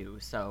what you do.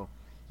 So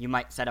you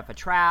might set up a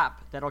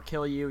trap that'll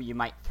kill you. You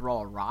might throw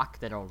a rock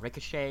that'll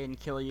ricochet and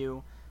kill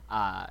you.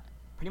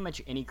 Pretty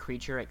much any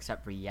creature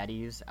except for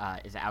yetis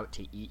is out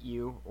to eat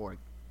you or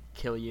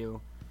kill you.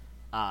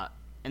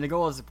 And the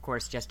goal is, of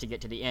course, just to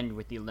get to the end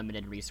with the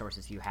limited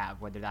resources you have,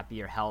 whether that be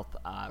your health,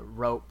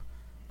 rope,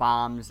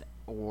 bombs,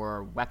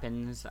 or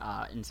weapons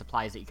and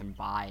supplies that you can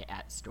buy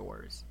at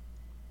stores.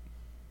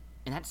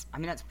 And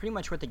that's pretty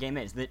much what the game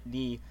is.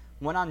 The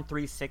one on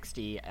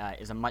 360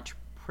 is a much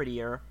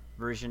prettier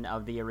version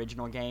of the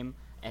original game.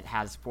 It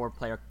has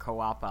 4-player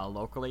co-op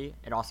locally.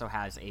 It also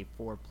has a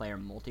 4-player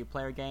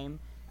multiplayer game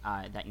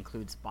that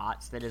includes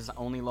bots that is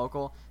only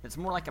local. It's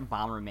more like a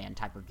Bomberman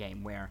type of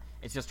game where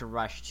it's just a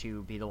rush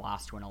to be the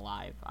last one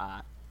alive.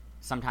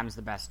 Sometimes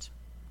the best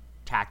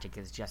tactic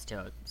is just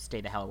to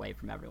stay the hell away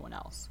from everyone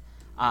else.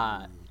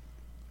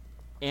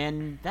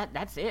 And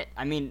that's it.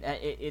 I mean,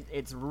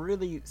 it's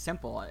really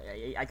simple.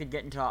 I could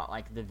get into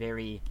like the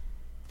very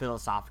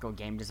philosophical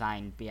game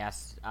design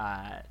BS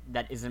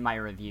that is in my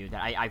review.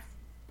 That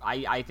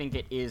I think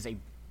it is a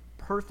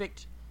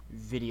perfect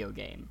video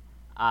game.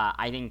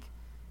 I think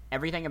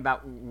everything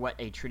about what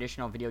a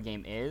traditional video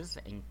game is,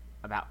 and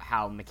about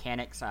how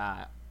mechanics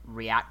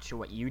react to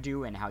what you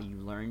do and how you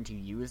learn to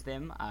use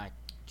them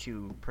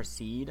to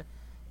proceed,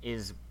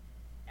 is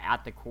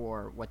at the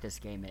core what this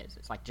game is.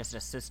 It's like just a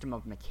system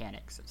of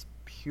mechanics. It's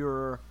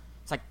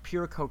like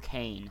pure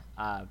cocaine,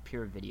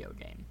 pure video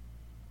game.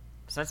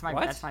 So that's my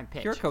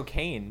pitch. Pure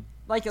cocaine.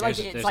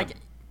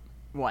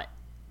 What?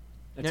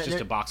 It's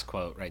just a box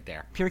quote right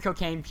there. Pure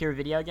cocaine, pure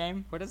video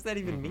game. What does that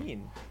even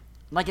mean?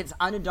 Like, it's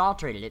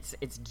unadulterated.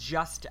 It's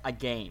just a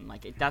game.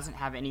 Like, it doesn't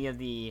have any of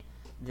the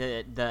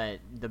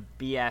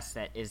BS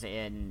that is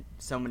in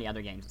so many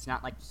other games. It's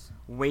not like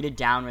weighted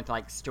down with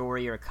like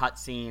story or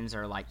cutscenes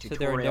or like tutorials. So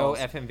there are no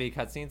FMV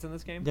cutscenes in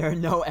this game? There are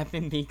no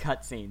FMV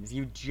cutscenes.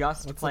 You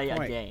just play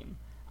a game.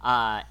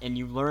 And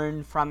you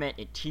learn from it.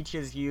 It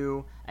teaches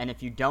you, and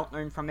if you don't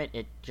learn from it,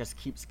 it just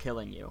keeps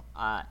killing you.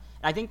 I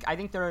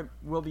think there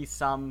will be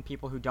some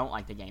people who don't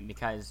like the game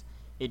because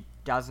it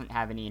doesn't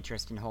have any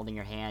interest in holding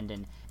your hand,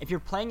 and if you're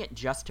playing it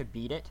just to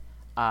beat it,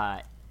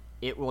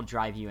 it will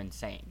drive you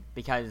insane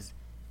because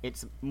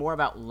it's more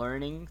about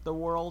learning the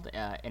world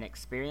and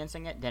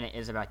experiencing it than it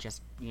is about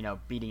just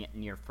beating it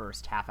in your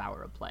first half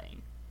hour of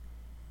playing.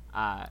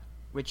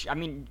 Which, I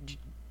mean,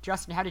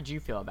 Justin, how did you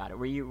feel about it?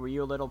 Were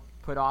you a little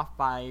put off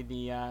by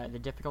the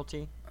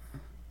difficulty?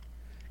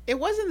 It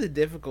wasn't the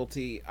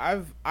difficulty.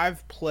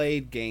 I've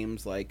played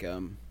games like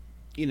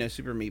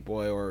Super Meat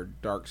Boy or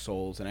Dark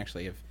Souls, and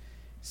actually have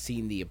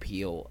seen the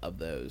appeal of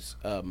those.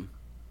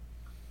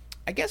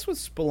 I guess with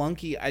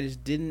Spelunky, I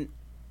just didn't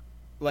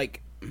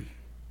like.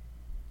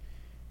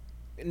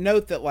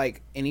 Note that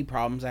like any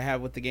problems I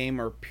have with the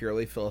game are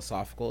purely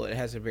philosophical. It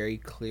has a very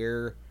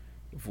clear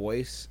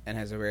voice and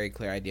has a very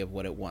clear idea of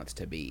what it wants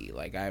to be.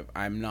 Like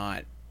I'm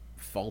not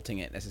faulting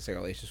it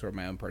necessarily. It's just sort of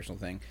my own personal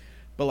thing.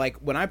 But like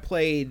when I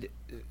played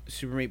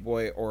Super Meat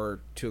Boy, or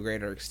to a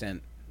greater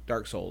extent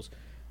Dark Souls,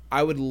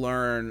 I would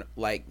learn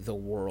like the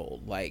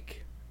world.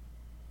 Like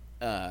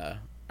I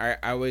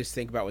always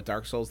think about with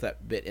Dark Souls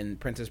that bit in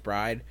Princess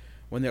Bride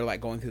when they're like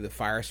going through the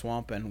fire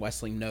swamp and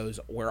Wesley knows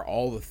where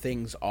all the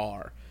things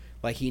are.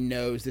 Like he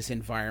knows this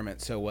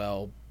environment so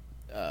well.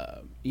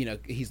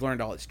 He's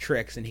learned all its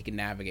tricks and he can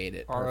navigate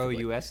it.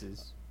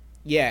 ROUSs.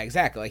 Yeah,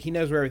 exactly. Like he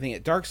knows where everything is.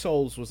 Dark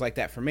Souls was like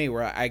that for me,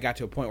 where I got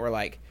to a point where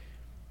like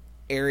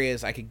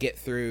areas I could get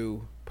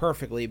through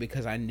perfectly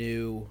because I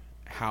knew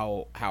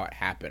how it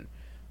happened.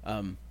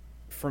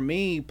 For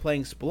me,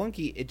 playing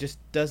Spelunky, it just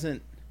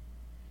doesn't.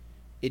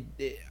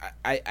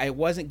 I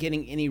wasn't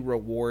getting any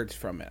rewards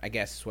from it. I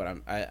guess what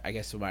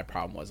my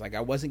problem was. Like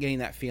I wasn't getting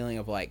that feeling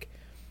of like,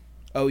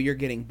 oh, you're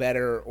getting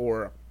better,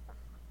 or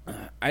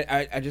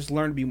I just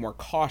learned to be more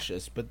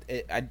cautious, but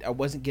I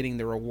wasn't getting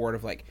the reward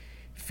of like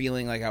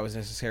feeling like I was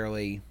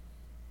necessarily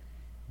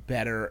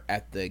better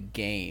at the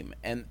game,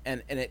 and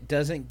it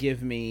doesn't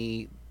give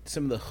me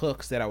some of the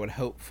hooks that I would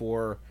hope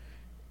for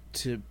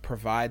to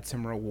provide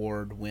some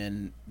reward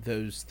when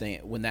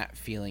that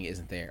feeling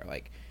isn't there.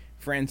 Like,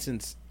 for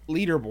instance,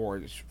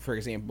 leaderboards, for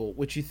example,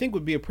 which you think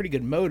would be a pretty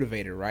good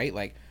motivator, right?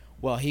 Like,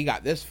 well, he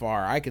got this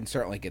far, I can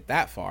certainly get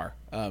that far.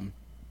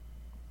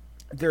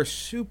 They're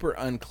super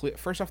unclear.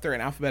 First off, they're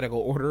in alphabetical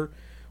order,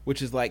 which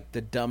is like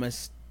the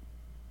dumbest,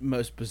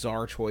 most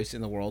bizarre choice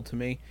in the world to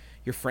me.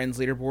 Your friend's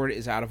leaderboard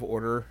is out of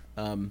order.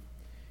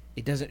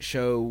 It doesn't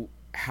show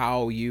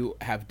how you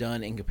have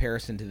done in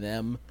comparison to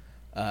them.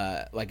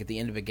 Like at the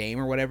end of a game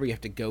or whatever, you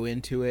have to go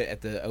into it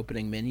at the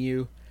opening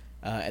menu,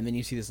 and then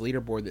you see this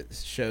leaderboard that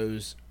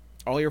shows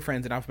all your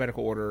friends in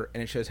alphabetical order,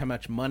 and it shows how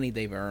much money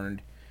they've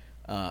earned.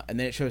 And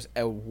then it shows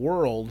a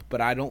world,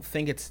 but I don't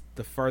think it's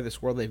the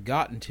farthest world they've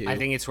gotten to. I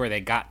think it's where they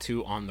got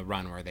to on the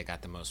run where they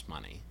got the most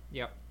money.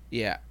 Yep.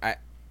 Yeah,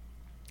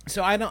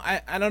 So I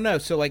don't know.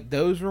 So like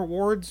those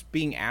rewards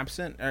being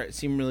absent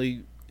seem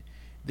really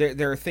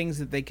there are things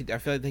that I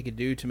feel like they could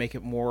do to make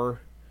it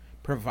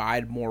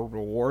provide more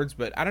rewards,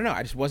 but I don't know.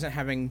 I just wasn't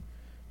having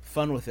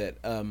fun with it.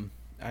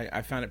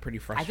 I found it pretty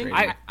frustrating.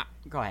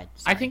 Go ahead.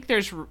 I Sorry.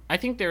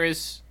 think there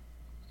is.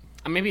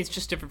 Maybe it's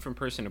just different from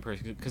person to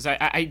person because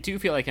I do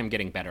feel like I'm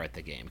getting better at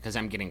the game because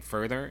I'm getting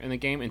further in the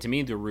game, and to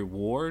me the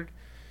reward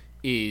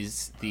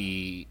is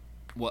when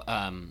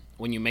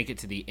you make it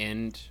to the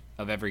end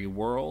of every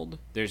world,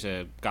 there's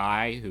a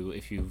guy who,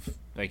 if you've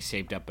like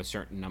saved up a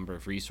certain number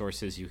of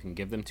resources, you can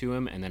give them to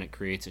him, and then it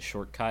creates a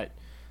shortcut.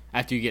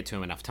 After you get to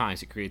him enough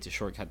times, it creates a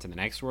shortcut to the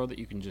next world that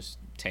you can just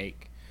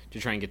take to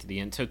try and get to the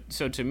end.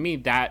 So to me,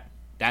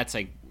 that's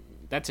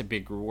a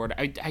big reward.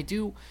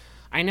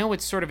 I know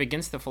it's sort of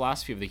against the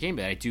philosophy of the game,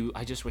 but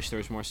I just wish there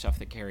was more stuff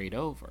that carried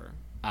over.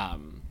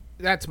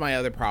 That's my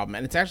other problem,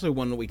 and it's actually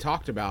one that we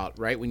talked about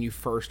right when you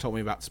first told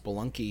me about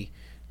Spelunky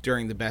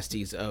during the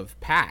Besties of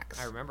PAX.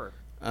 I remember.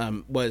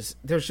 Was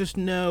there's just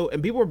no,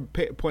 and people were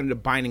pointing to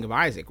Binding of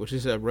Isaac, which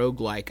is a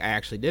roguelike I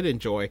actually did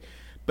enjoy,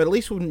 but at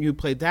least when you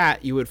played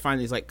that, you would find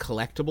these like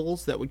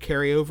collectibles that would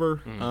carry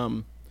over,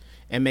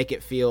 and make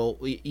it feel,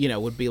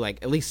 would be like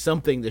at least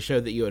something to show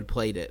that you had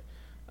played it.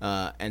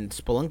 And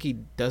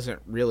Spelunky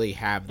doesn't really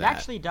have that. It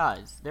actually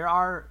does. There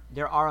are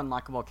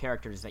unlockable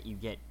characters that you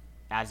get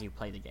as you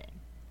play the game.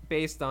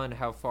 Based on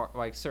how far,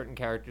 like, certain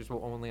characters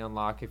will only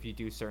unlock if you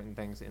do certain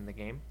things in the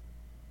game.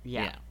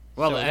 Yeah.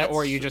 Well, So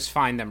or you just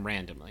find them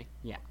randomly.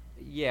 Yeah.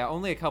 Yeah,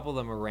 only a couple of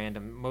them are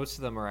random. Most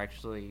of them are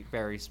actually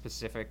very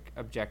specific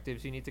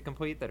objectives you need to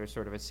complete that are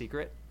sort of a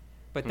secret.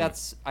 But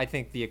that's, I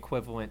think, the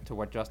equivalent to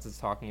what Justin's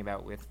talking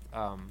about with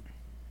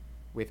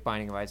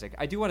Binding of Isaac.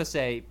 I do want to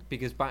say,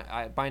 because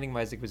Binding of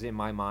Isaac was in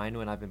my mind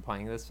when I've been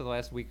playing this for the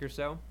last week or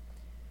so.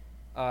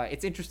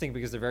 It's interesting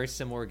because they're very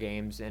similar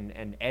games,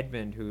 and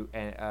Edmund, who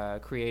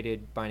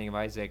created Binding of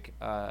Isaac,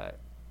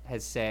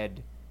 has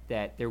said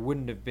that there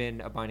wouldn't have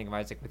been a Binding of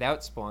Isaac without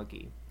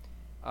Spelunky.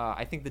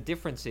 I think the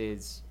difference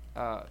is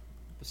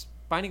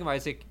Binding of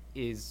Isaac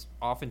is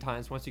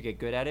oftentimes, once you get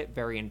good at it,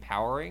 very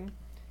empowering.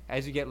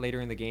 As you get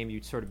later in the game,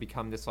 you sort of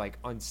become this like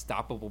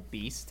unstoppable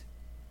beast.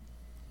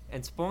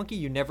 And Spelunky,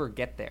 you never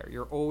get there.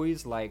 You're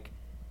always like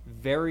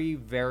very,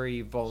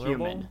 very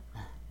vulnerable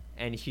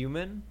and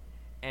human,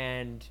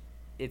 and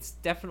it's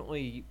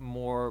definitely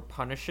more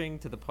punishing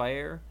to the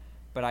player.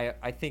 But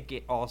I think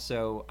it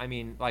also, I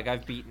mean, like,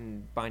 I've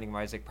beaten Binding of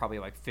Isaac probably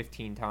like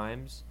 15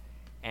 times,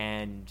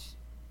 and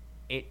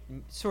it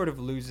sort of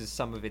loses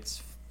some of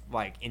its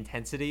like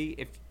intensity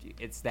if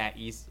it's that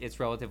easy. It's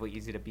relatively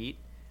easy to beat.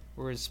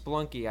 Whereas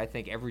Spelunky, I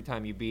think every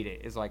time you beat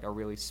it is like a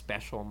really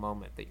special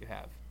moment that you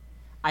have.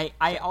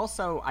 I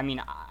also, I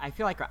mean, I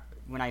feel like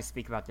when I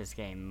speak about this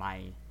game,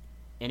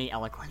 any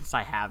eloquence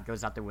I have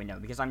goes out the window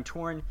because I'm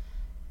torn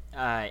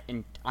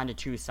onto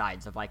two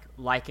sides of like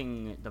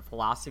liking the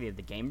philosophy of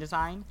the game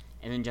design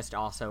and then just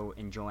also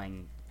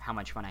enjoying how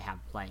much fun I have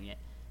playing it.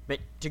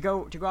 But to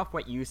go off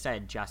what you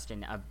said,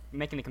 Justin,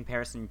 making the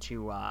comparison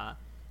to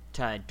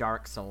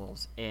Dark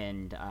Souls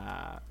and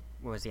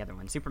what was the other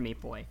one, Super Meat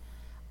Boy.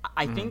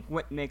 I think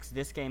what makes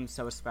this game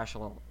so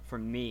special for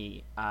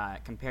me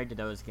compared to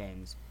those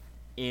games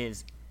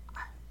is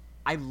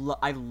I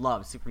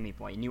love Super Meat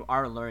Boy, and you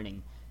are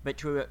learning, but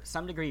to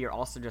some degree you're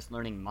also just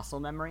learning muscle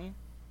memory,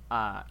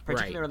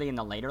 particularly in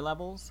the later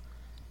levels.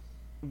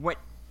 What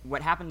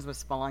happens with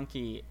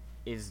Spelunky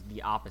is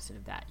the opposite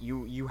of that.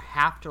 You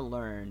have to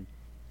learn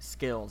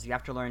skills. You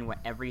have to learn what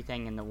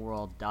everything in the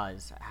world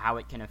does, how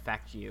it can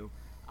affect you,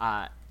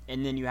 and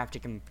then you have to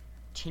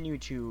continue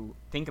to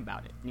think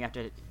about it. And you have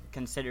to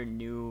consider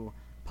new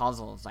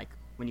puzzles, like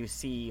when you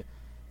see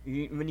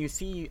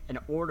an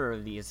order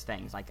of these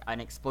things, like an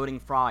exploding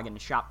frog and a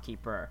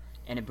shopkeeper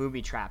and a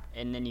booby trap,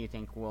 and then you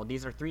think, well,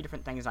 these are three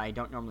different things I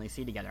don't normally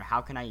see together. How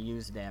can I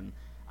use them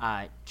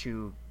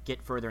to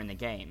get further in the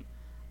game?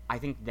 I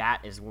think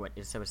that is what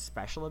is so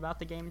special about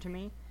the game to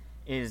me,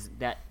 is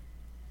that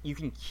you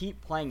can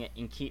keep playing it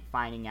and keep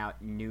finding out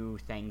new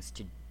things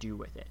to do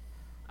with it.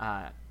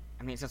 I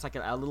mean, it's just like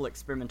a little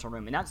experimental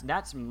room, and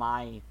that's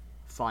my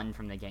fun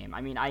from the game.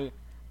 I mean,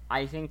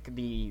 I think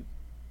the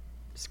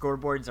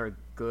scoreboards are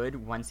good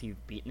once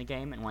you've beaten the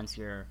game and once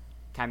you're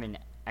kind of an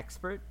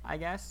expert, I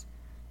guess.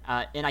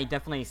 And I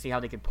definitely see how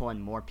they could pull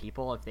in more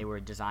people if they were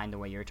designed the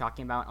way you're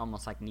talking about,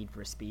 almost like Need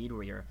for Speed,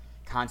 where you're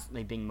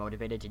constantly being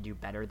motivated to do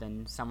better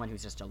than someone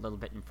who's just a little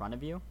bit in front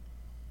of you.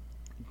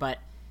 But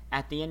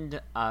at the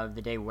end of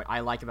the day, what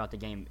I like about the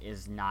game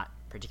is not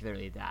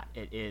particularly that.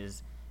 It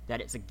is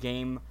that it's a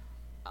game.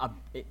 What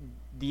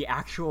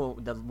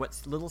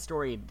little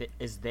story that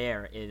is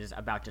there is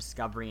about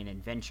discovery and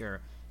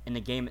adventure, and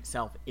the game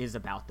itself is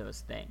about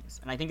those things.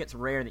 And I think it's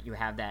rare that you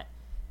have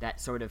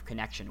that sort of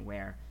connection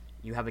where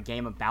you have a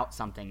game about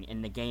something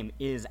and the game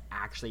is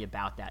actually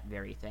about that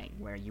very thing,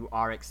 where you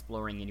are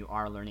exploring and you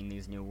are learning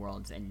these new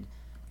worlds, and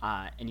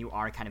you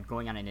are kind of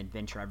going on an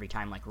adventure every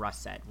time, like Russ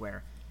said,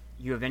 where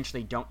you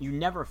eventually you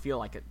never feel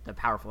like the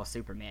powerful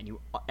Superman.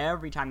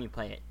 Every time you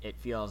play it, it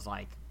feels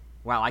like,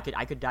 wow, I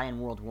could die in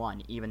World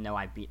 1 even though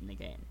I've beaten the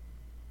game.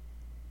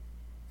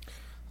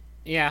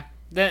 Yeah,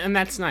 and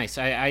that's nice.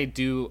 I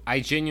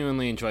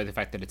genuinely enjoy the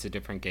fact that it's a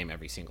different game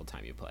every single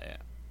time you play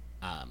it.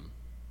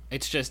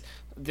 It's just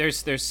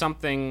there's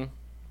something.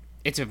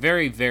 It's a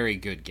very, very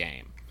good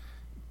game,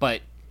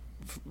 but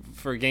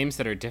for games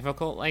that are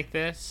difficult like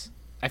this,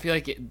 I feel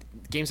like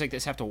games like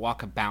this have to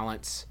walk a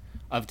balance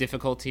of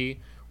difficulty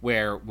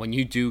where when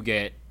you do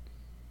get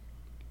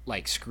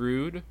like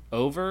screwed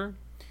over,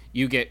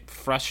 you get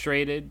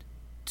frustrated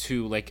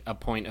to like a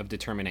point of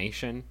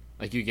determination.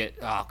 Like you get,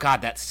 oh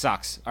god, that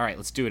sucks. All right,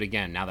 let's do it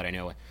again now that I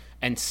know it.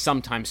 And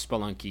sometimes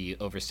Spelunky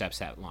oversteps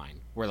that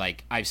line where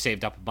like I've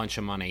saved up a bunch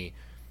of money,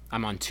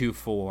 I'm on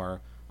 2-4,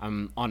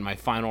 I'm on my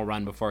final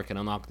run before I can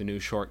unlock the new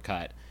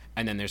shortcut,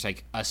 and then there's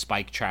like a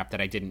spike trap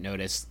that I didn't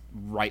notice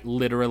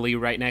literally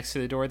right next to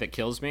the door that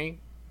kills me.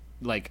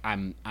 Like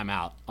I'm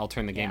out. I'll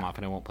turn the game off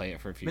and I won't play it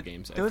for a few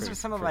games. Those are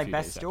some of my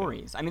best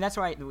stories. I mean, that's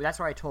why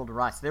I told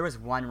Russ. There was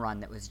one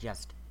run that was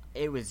just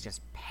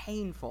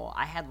painful.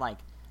 I had like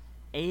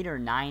 8 or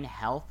 9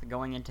 health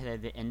going into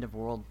the end of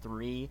World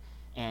 3,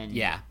 and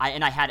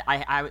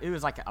it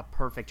was like a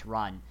perfect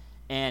run,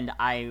 and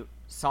I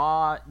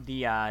saw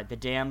the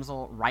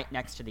damsel right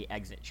next to the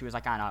exit. She was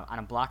like on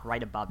a block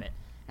right above it.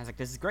 I was like,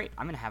 this is great.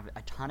 I'm gonna have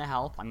a ton of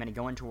health. I'm gonna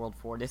go into World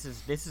 4. This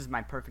is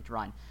my perfect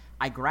run.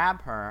 I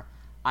grab her.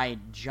 I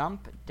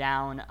jump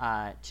down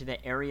to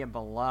the area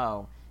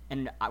below,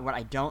 and what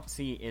I don't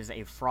see is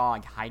a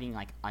frog hiding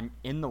like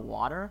in the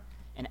water.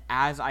 And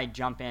as I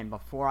jump in,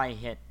 before I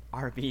hit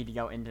RB to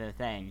go into the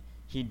thing,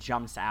 he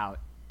jumps out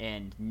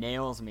and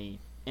nails me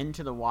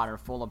into the water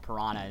full of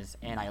piranhas,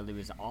 and I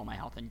lose all my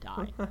health and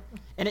die.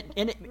 and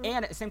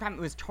at the same time, it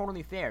was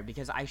totally fair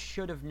because I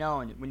should have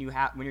known when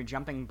you're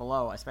jumping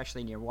below,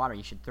 especially near water,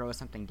 you should throw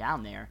something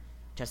down there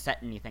to set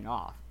anything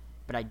off.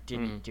 But I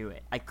didn't do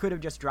it. I could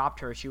have just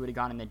dropped her. She would have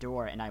gone in the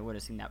door, and I would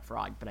have seen that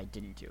frog. But I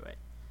didn't do it.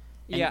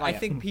 And yeah, I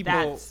think people.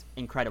 That's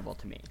incredible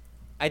to me.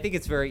 I think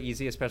it's very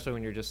easy, especially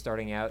when you're just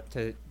starting out,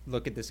 to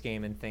look at this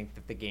game and think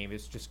that the game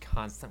is just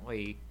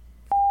constantly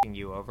f***ing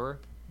you over.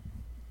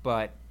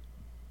 But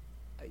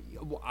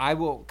I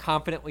will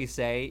confidently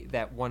say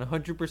that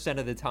 100%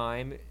 of the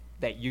time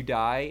that you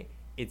die,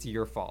 it's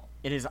your fault.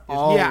 It is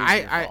always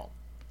your fault.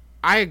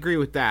 I agree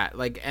with that.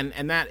 Like,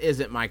 and that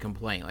isn't my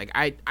complaint. Like,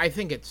 I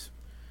think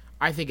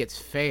it's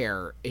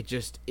fair. It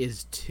just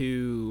is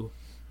too.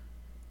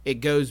 It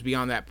goes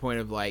beyond that point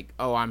of like,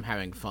 oh, I'm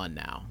having fun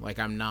now. Like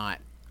I'm not.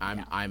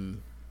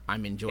 I'm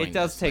enjoying. It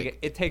does this. take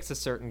it takes a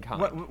certain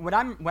kind. What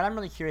I'm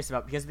really curious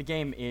about, because the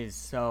game is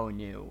so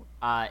new,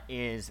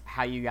 is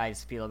how you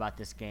guys feel about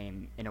this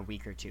game in a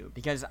week or two.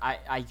 Because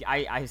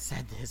I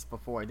said this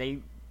before. They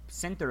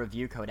sent the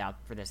review code out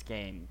for this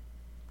game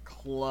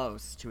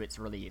close to its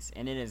release,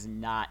 and it is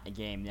not a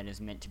game that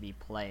is meant to be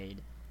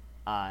played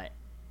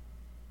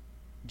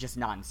just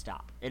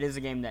nonstop. It is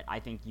a game that I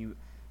think you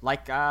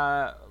like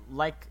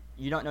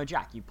you don't know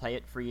Jack. You play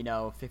it for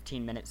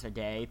 15 minutes a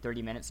day,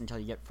 30 minutes until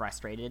you get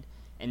frustrated,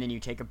 and then you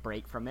take a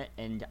break from it.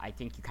 And I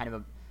think you kind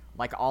of,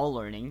 like all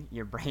learning,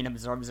 your brain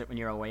absorbs it when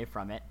you're away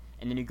from it,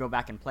 and then you go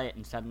back and play it,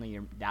 and suddenly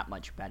you're that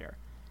much better.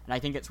 And I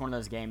think it's one of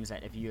those games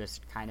that if you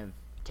just kind of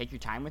take your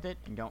time with it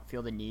and don't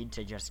feel the need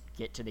to just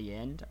get to the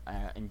end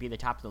and be the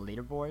top of the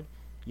leaderboard,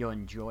 you'll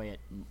enjoy it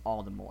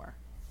all the more.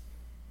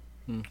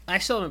 I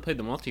still haven't played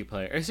the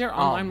multiplayer. Is there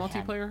online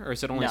multiplayer, or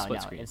is it only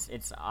split screen?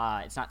 It's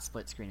not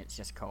split screen. It's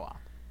just co-op.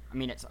 I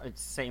mean, it's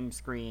same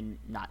screen,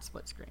 not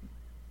split screen.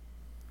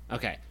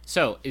 Okay,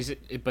 so is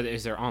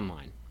there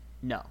online?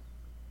 No.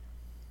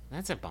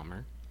 That's a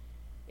bummer.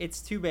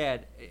 It's too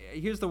bad.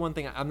 Here's the one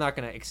thing. I'm not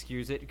going to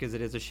excuse it because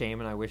it is a shame,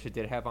 and I wish it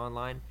did have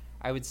online.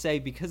 I would say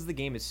because the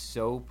game is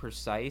so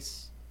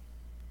precise,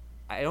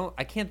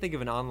 I can't think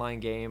of an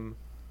online game.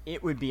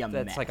 It would be a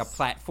mess. That's like a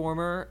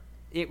platformer.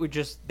 It would be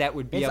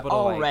able to It's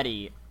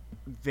already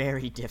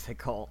very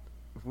difficult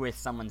with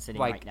someone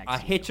sitting right next to you. A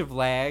hitch of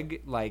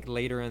lag like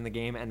later in the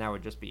game, and that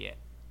would just be it.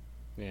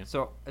 Yeah.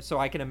 So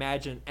I can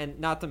imagine, and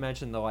not to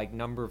mention the like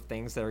number of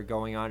things that are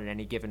going on at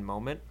any given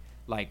moment.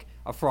 Like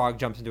a frog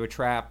jumps into a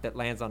trap that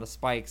lands on the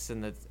spikes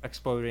and that's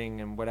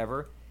exploding and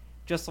whatever.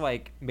 Just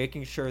like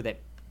making sure that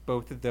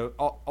both of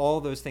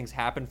all those things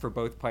happen for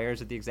both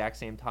players at the exact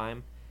same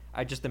time.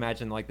 I just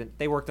imagine like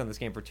they worked on this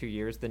game for 2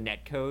 years. The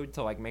net code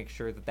to like make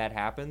sure that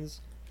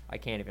happens. I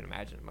can't even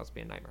imagine. It must be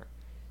a nightmare.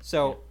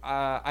 So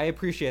I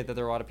appreciate that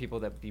there are a lot of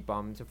people that would be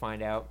bummed to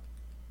find out.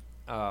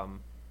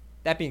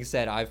 That being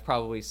said, I've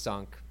probably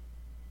sunk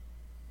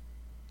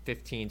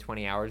 15,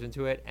 20 hours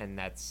into it, and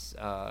that's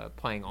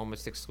playing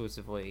almost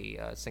exclusively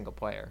single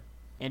player.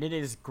 And it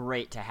is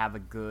great to have a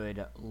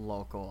good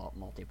local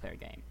multiplayer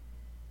game.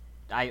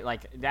 I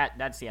like that.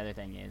 That's the other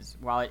thing is,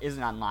 while it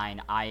isn't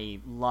online, I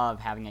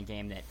love having a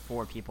game that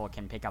 4 people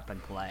can pick up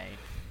and play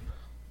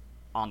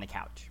on the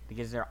couch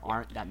because there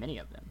aren't that many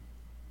of them.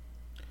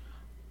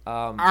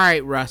 All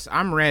right, Russ,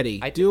 I'm ready.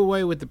 Do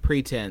away with the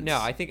pretense.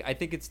 No, I think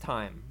it's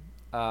time.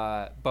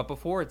 But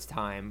before it's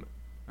time,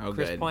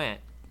 Chris good. Plant,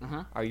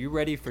 are you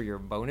ready for your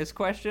bonus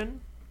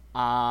question?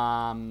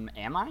 Am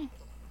I?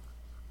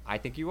 I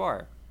think you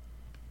are.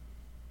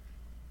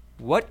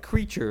 What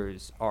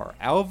creatures are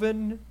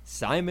Alvin,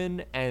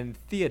 Simon, and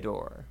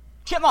Theodore?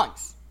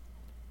 Chipmunks.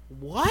 The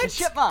What?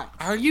 chipmunks.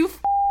 Are you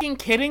f***ing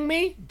kidding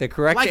me? The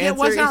correct Like it answer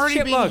wasn't is already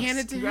being chipmunks.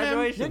 handed to him? The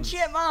Congratulations.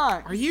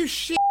 chipmunks. Are you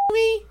shitting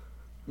me?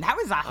 That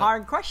was a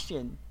hard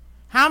question.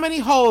 How many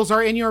holes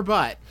are in your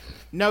butt?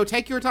 No,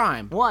 take your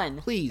time. One.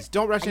 Please,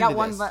 don't rush I into got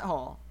one this.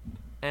 butthole.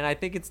 And I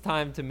think it's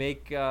time to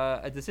make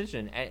a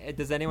decision.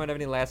 Does anyone have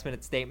any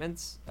last-minute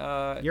statements?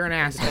 You're an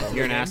asshole.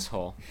 You're an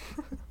asshole.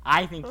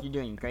 I think you're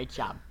doing a great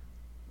job.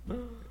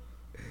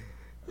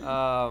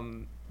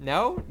 No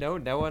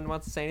one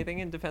wants to say anything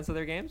in defense of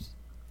their games.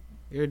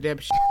 You're a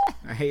dipshit.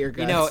 I hate your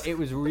guts. You know, it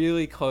was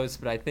really close,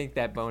 but I think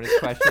that bonus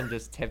question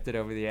just tipped it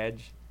over the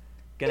edge.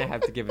 Gonna have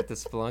to give it to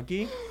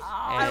Spelunky.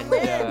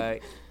 And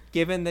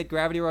given that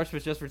Gravity Rush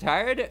was just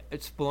retired,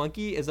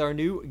 Spelunky is our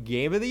new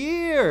game of the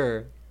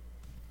year.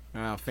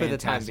 Oh, for the time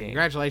fantastic. being.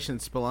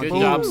 Congratulations, Spelunky.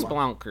 Good job,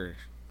 Spelunker.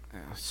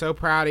 So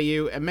proud of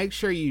you. And make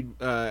sure you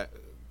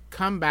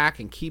come back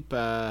and keep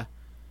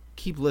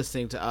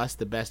listening to us,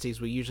 the Besties.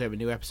 We usually have a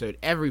new episode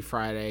every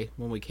Friday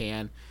when we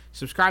can.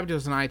 Subscribe to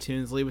us on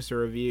iTunes. Leave us a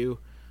review.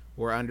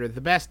 We're under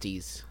the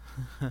Besties.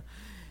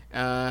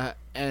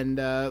 And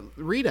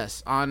read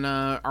us on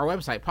our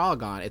website,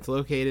 Polygon. It's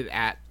located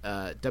at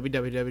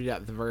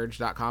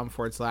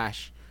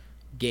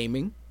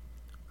www.theverge.com/gaming.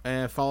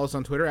 Follow us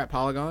on Twitter at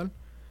Polygon.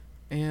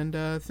 And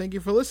thank you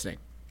for listening.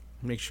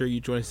 Make sure you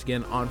join us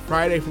again on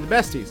Friday for the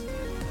Besties.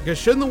 Because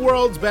shouldn't the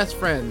world's best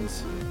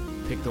friends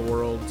pick the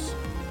world's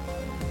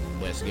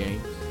best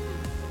games?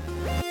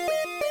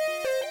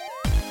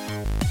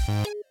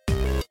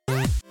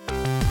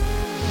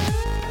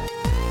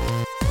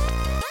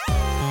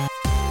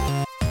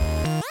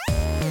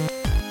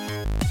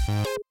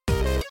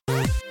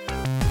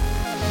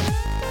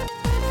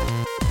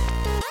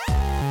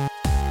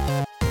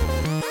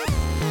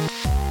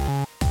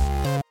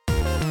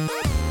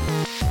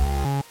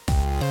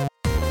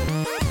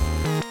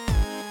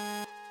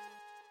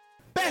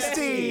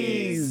 Besties!